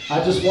intercession.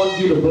 I just want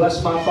you to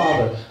bless my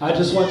father. I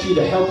just want you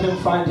to help him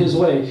find his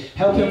way.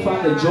 Help him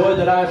find the joy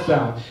that I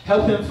found.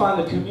 Help him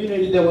find the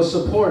community that will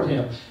support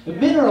him. And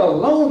men are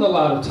alone a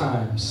lot of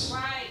times.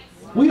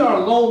 We are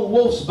lone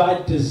wolves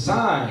by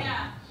design.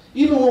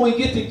 Even when we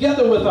get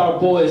together with our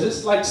boys,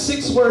 it's like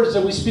 6 words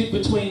that we speak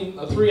between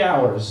 3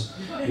 hours.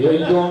 Yeah, you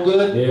doing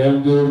good? Yeah,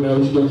 I'm good,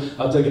 man. What you doing?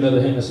 I'll take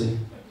another Hennessy.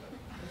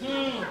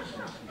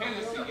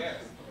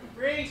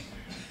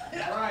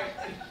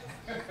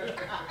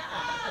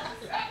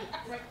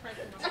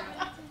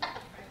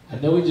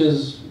 And then we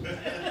just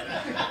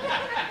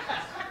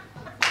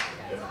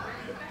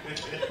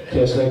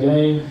catch that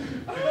game.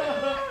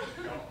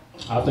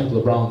 I think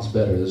LeBron's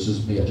better. That's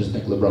just me. I just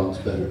think LeBron's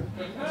better.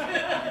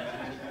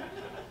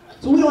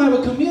 So we don't have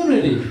a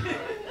community.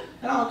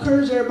 And I'll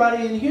encourage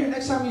everybody in here,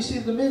 next time you see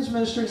the men's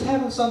ministry is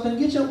having something,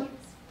 get yourself.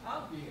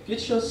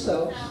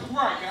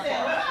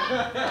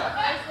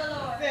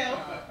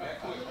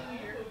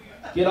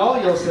 Get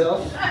all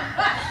yourself.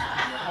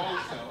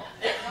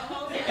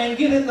 And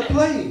get in the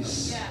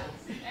place.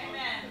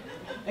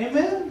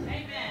 Amen.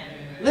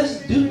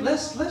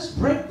 Let's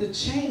break the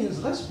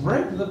chains. Let's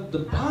break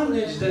the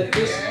bondage that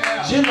this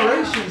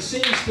generation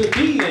seems to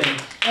be in.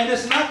 And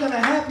it's not going to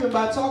happen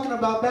by talking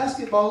about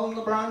basketball and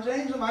LeBron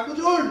James and Michael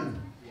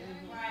Jordan.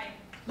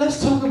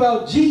 Let's talk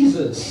about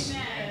Jesus.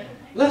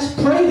 Let's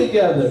pray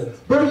together.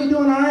 Bro, you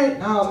doing all right?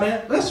 No,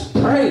 man. Let's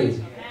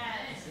pray.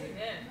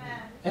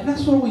 And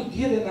that's what we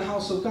get in the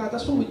house of God.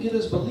 That's what we get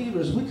as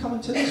believers. We come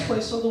into this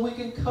place so that we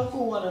can cover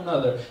one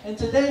another. And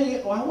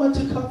today, I want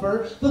to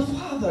cover the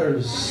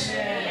fathers.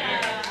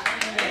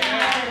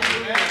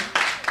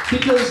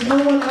 Because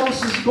no one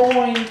else is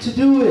going to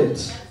do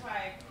it.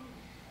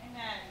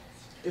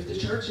 If the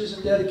church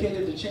isn't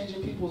dedicated to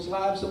changing people's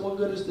lives, then what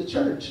good is the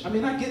church? I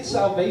mean, I get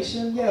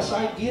salvation. Yes,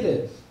 I get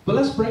it. But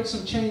let's break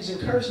some chains and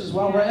curses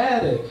while we're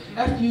at it.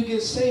 After you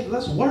get saved,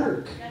 let's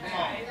work.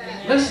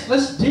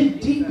 Let's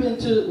dig deep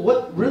into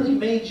what really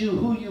made you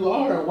who you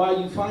are and why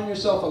you find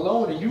yourself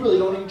alone and you really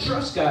don't even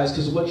trust guys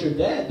because of what your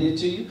dad did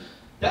to you.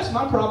 That's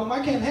my problem.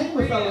 I can't hang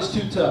with fellas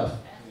too tough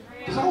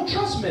because I don't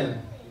trust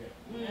men.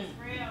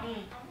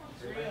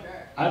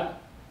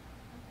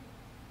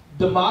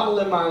 The model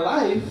in my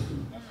life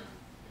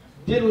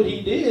did what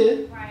he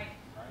did.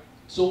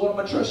 So what am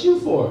I trust you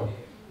for?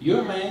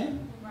 You're a man.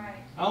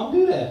 I don't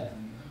do that.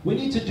 We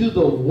need to do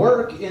the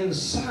work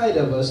inside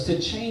of us to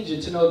change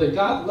it, to know that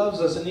God loves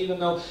us, and even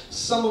though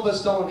some of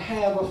us don't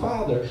have a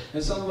father,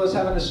 and some of us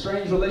have an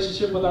estranged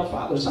relationship with our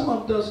father, some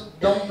of us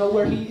don't know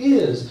where he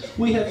is.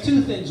 We have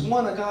 2 things.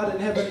 One, a God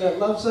in heaven that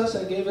loves us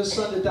and gave his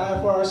son to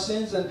die for our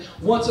sins and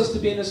wants us to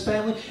be in his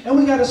family. And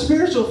we got a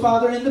spiritual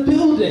father in the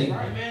building.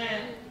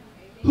 Amen.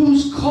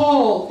 Whose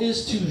call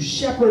is to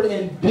shepherd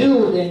and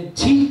build and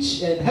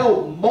teach and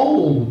help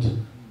mold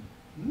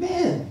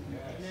men.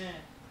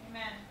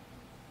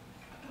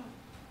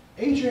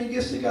 Adrian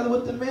gets together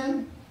with the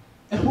men,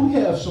 and we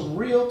have some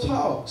real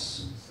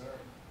talks.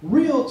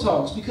 Real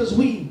talks, because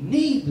we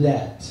need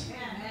that.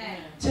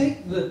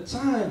 take the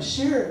time,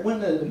 share it when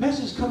the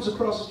message comes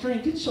across the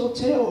screen. Get your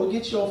tail or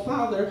get your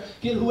father,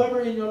 get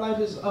whoever in your life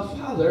is a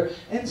father,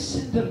 and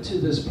send them to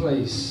this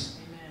place.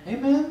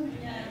 Amen?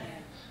 Yes.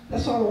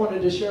 That's all I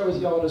wanted to share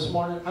with y'all this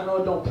morning. I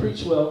know I don't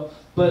preach well,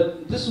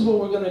 but this is what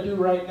we're going to do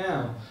right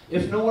now.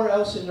 If nowhere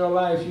else in your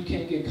life you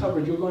can't get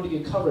covered, you're going to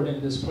get covered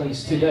in this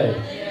place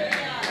today. Yes.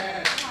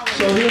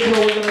 So here's what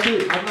we're going to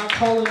do. I'm not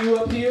calling you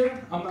up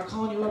here. I'm not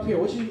calling you up here.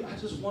 I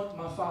just want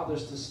my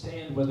fathers to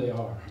stand where they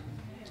are.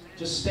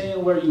 Just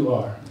stand where you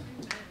are.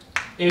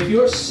 If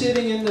you're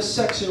sitting in the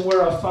section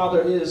where a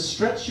father is,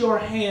 stretch your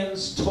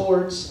hands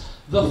towards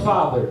the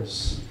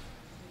fathers.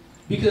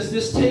 Because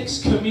this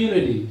takes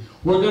community.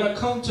 We're going to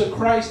come to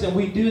Christ, and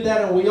we do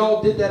that, and we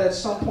all did that at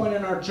some point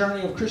in our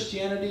journey of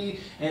Christianity,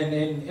 and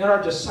in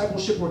our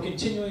discipleship we're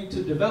continuing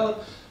to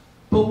develop.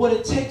 But what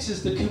it takes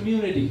is the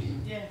community.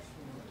 Yes.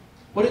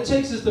 What it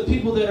takes is the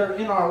people that are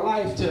in our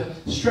life to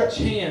stretch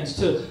hands,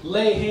 to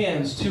lay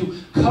hands, to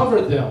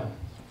cover them.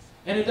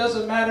 And it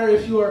doesn't matter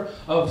if you're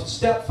a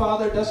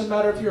stepfather, it doesn't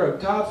matter if you're a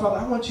godfather.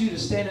 I want you to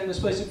stand in this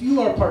place. If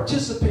you are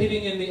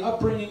participating in the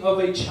upbringing of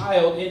a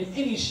child in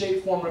any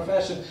shape, form, or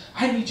fashion,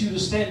 I need you to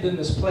stand in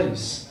this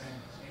place.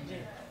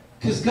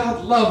 Because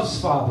God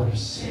loves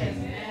fathers.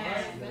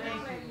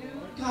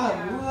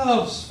 God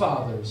loves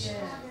fathers.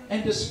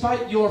 And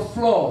despite your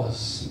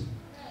flaws,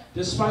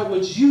 despite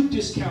what you've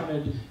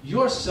discounted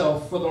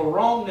yourself for the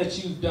wrong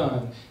that you've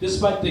done,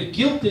 despite the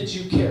guilt that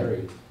you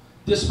carried,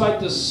 despite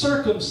the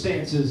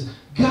circumstances,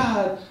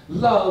 God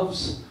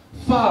loves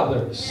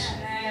fathers.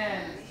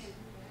 Yes.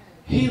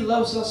 He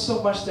loves us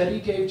so much that He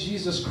gave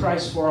Jesus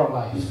Christ for our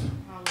life.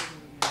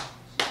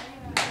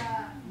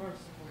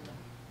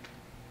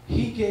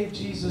 He gave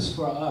Jesus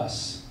for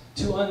us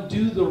to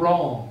undo the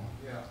wrong,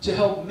 to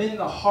help mend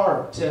the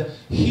heart, to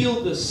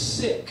heal the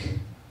sick.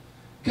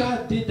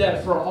 God did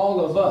that for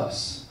all of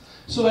us.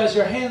 So as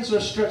your hands are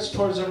stretched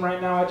towards Him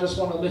right now, I just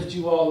want to lift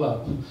you all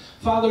up.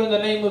 Father, in the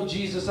name of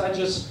Jesus, I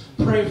just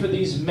pray for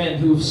these men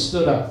who've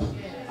stood up.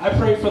 I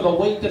pray for the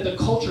weight that the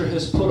culture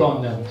has put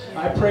on them.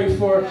 I pray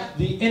for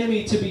the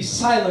enemy to be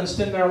silenced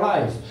in their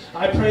life.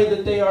 I pray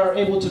that they are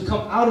able to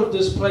come out of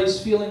this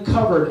place feeling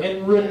covered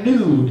and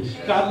renewed.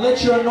 God,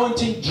 let your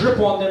anointing drip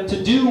on them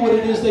to do what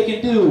it is they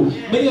can do.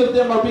 Many of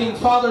them are being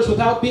fathers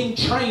without being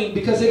trained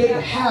because they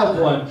didn't have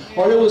one,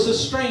 or it was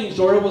estranged,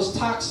 or it was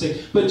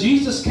toxic. But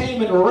Jesus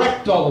came and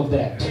wrecked all of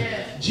that.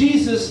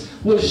 Jesus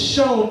was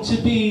shown to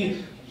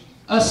be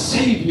a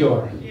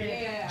Savior.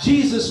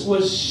 Jesus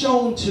was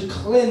shown to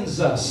cleanse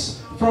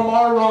us from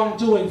our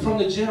wrongdoing, from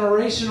the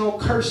generational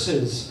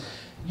curses.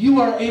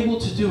 You are able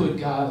to do it,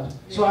 God.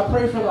 So I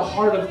pray for the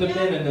heart of the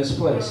men in this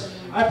place.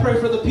 I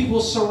pray for the people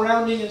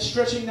surrounding and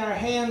stretching their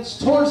hands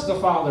towards the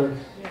Father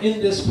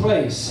in this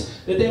place,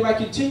 that they might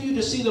continue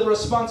to see the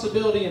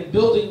responsibility in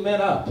building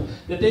men up,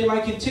 that they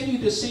might continue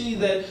to see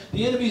that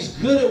the enemy's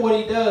good at what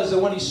he does,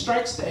 and when he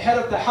strikes the head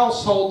of the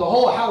household, the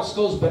whole house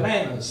goes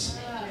bananas.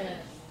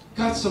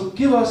 God, so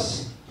give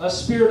us a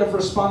spirit of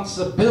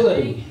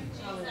responsibility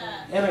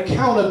and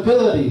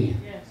accountability,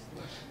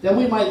 that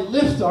we might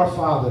lift our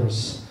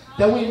fathers,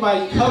 that we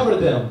might cover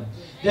them,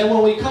 that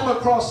when we come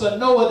across a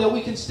Noah, that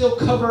we can still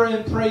cover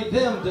and pray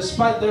them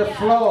despite their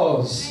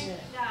flaws.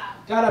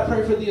 God, I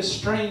pray for the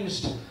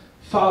estranged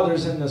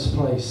fathers in this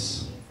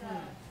place,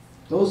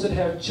 those that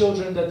have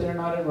children that they're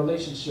not in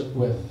relationship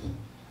with.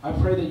 I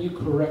pray that you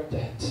correct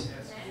that.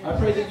 I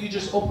pray that you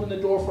just open the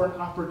door for an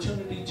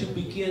opportunity to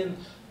begin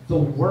the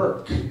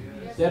work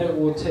that it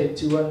will take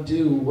to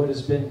undo what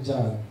has been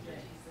done.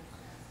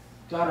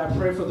 God, I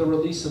pray for the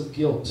release of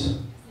guilt.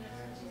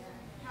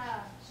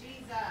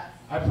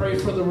 I pray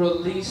for the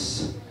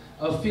release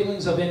of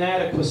feelings of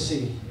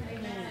inadequacy.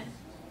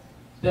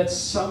 That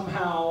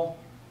somehow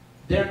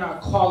they're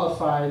not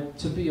qualified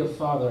to be a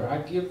father. I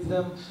give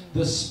them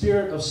the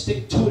spirit of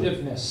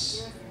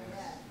stick-to-itiveness,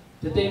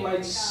 that they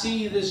might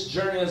see this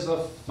journey as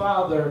a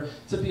father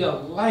to be a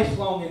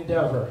lifelong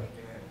endeavor.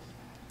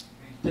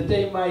 That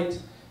they might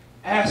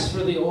ask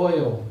for the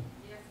oil,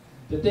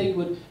 that they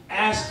would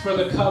ask for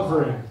the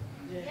covering,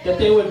 that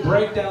they would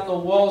break down the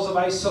walls of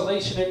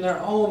isolation in their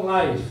own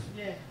life.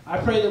 I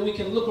pray that we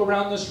can look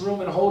around this room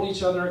and hold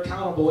each other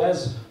accountable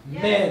as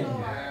men,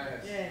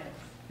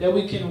 that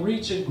we can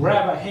reach and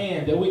grab a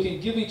hand, that we can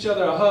give each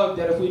other a hug,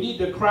 that if we need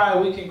to cry,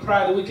 we can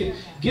cry, that we can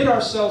get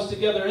ourselves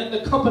together in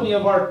the company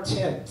of our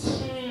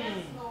tent,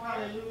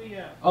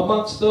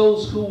 amongst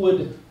those who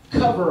would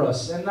cover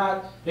us and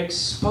not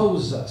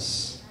expose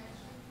us.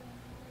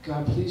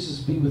 God, please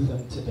just be with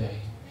them today.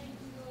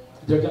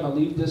 They're going to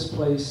leave this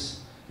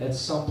place at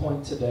some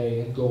point today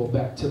and go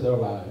back to their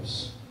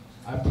lives.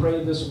 I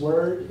pray this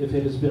word, if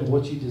it has been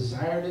what you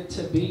desired it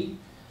to be,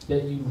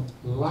 that you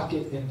lock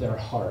it in their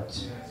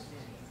heart.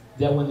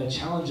 That when the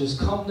challenges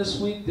come this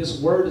week,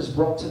 this word is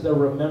brought to their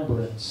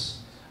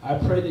remembrance. I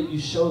pray that you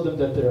show them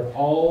that they're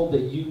all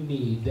that you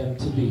need them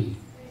to be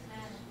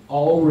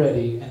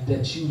already, and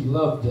that you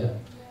love them.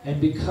 And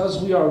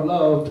because we are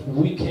loved,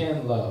 we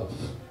can love.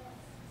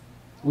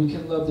 We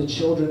can love the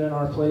children in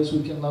our place.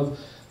 We can love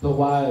the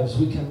wives.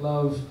 We can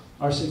love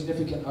our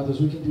significant others.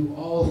 We can do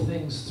all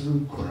things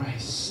through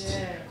Christ.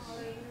 Yes.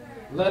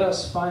 Let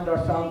us find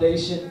our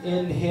foundation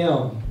in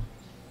Him,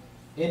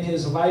 in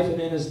His life and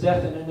in His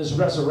death and in His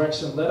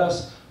resurrection. Let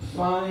us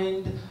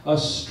find a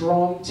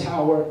strong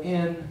tower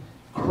in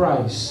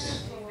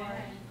Christ,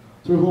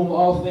 through whom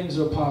all things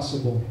are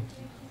possible.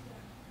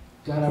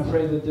 God, I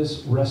pray that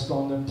this rests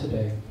on them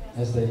today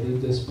as they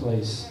leave this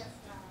place.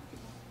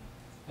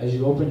 As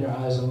you open your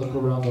eyes and look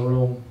around the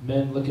room,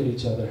 men, look at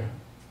each other.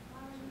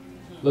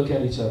 Look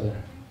at each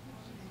other.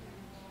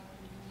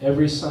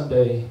 Every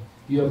Sunday,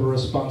 you have a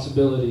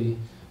responsibility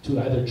to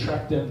either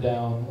track them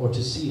down or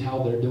to see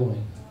how they're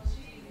doing.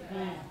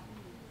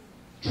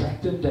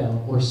 Track them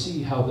down or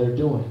see how they're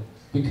doing,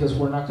 because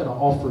we're not going to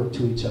offer it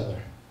to each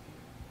other.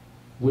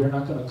 We're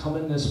not going to come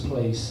in this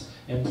place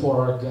and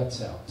pour our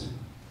guts out.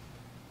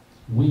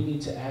 We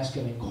need to ask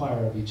and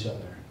inquire of each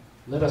other.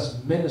 Let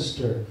us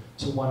minister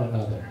to one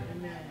another.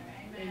 Amen.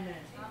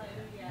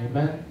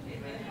 Amen.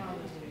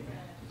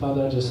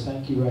 Father, I just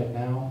thank you right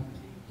now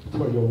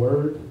for your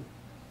word.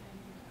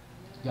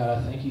 God,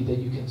 I thank you that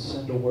you can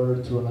send a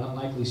word through an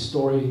unlikely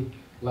story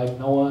like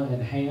Noah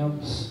and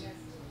Ham's.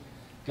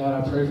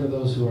 God, I pray for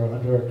those who are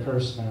under a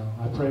curse now.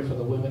 I pray for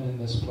the women in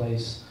this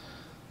place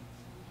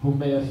who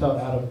may have felt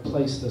out of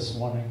place this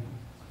morning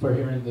for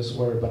hearing this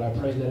word, but I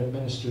pray that it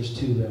ministers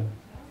to them,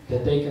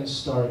 that they can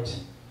start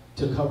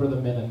to cover the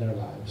men in their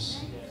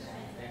lives.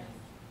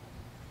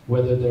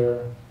 Whether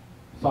their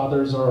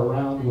fathers are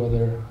around,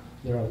 whether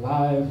they're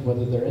alive,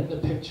 whether they're in the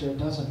picture, it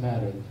doesn't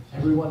matter.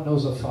 Everyone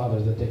knows a father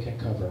that they can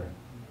cover.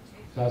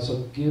 God,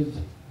 so give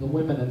the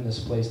women in this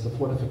place the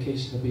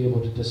fortification to be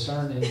able to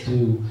discern and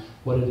do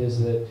what it is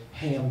that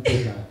Ham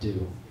did not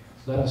do.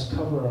 Let us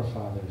cover our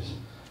fathers.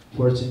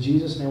 For it's in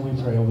Jesus' name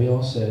we pray, and we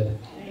all said,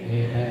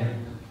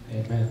 Amen,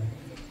 amen,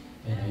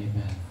 and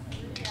amen.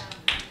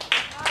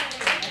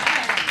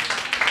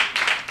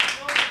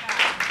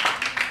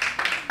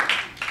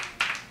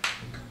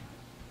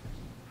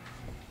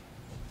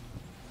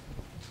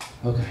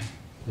 Okay.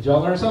 Did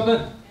y'all learn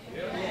something?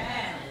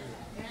 Yes.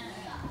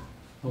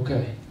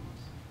 Okay.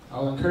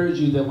 I'll encourage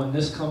you that when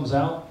this comes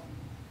out,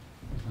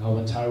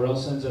 when Tyrell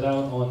sends it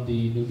out on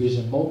the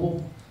NuVision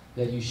mobile,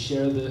 that you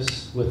share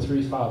this with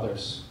 3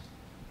 fathers.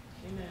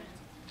 Amen.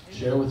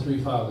 Share with 3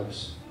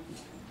 fathers.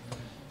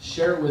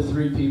 Share it with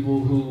 3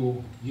 people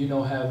who you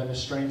know have an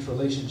estranged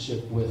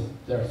relationship with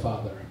their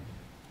father.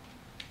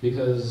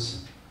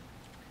 Because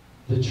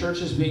the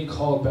church is being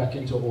called back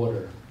into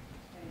order.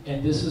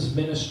 And this is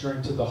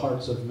ministering to the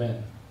hearts of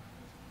men.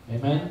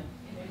 Amen?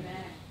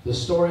 Amen. The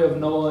story of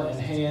Noah and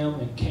Ham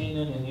and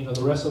Canaan and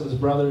the rest of his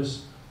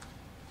brothers,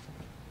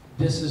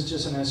 this is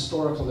just an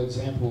historical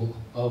example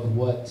of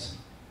what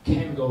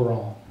can go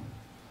wrong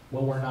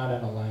when we're not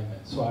in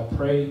alignment. So I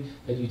pray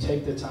that you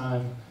take the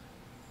time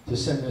to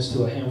send this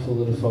to a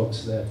handful of the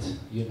folks that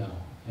you know.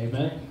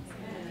 Amen?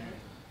 Amen.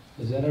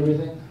 Is that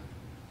everything?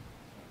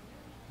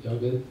 Y'all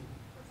good?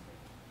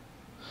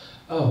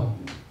 Oh,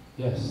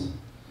 yes.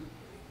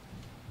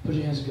 Put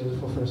your hands together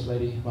for First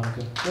Lady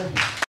Monica. Go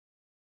ahead.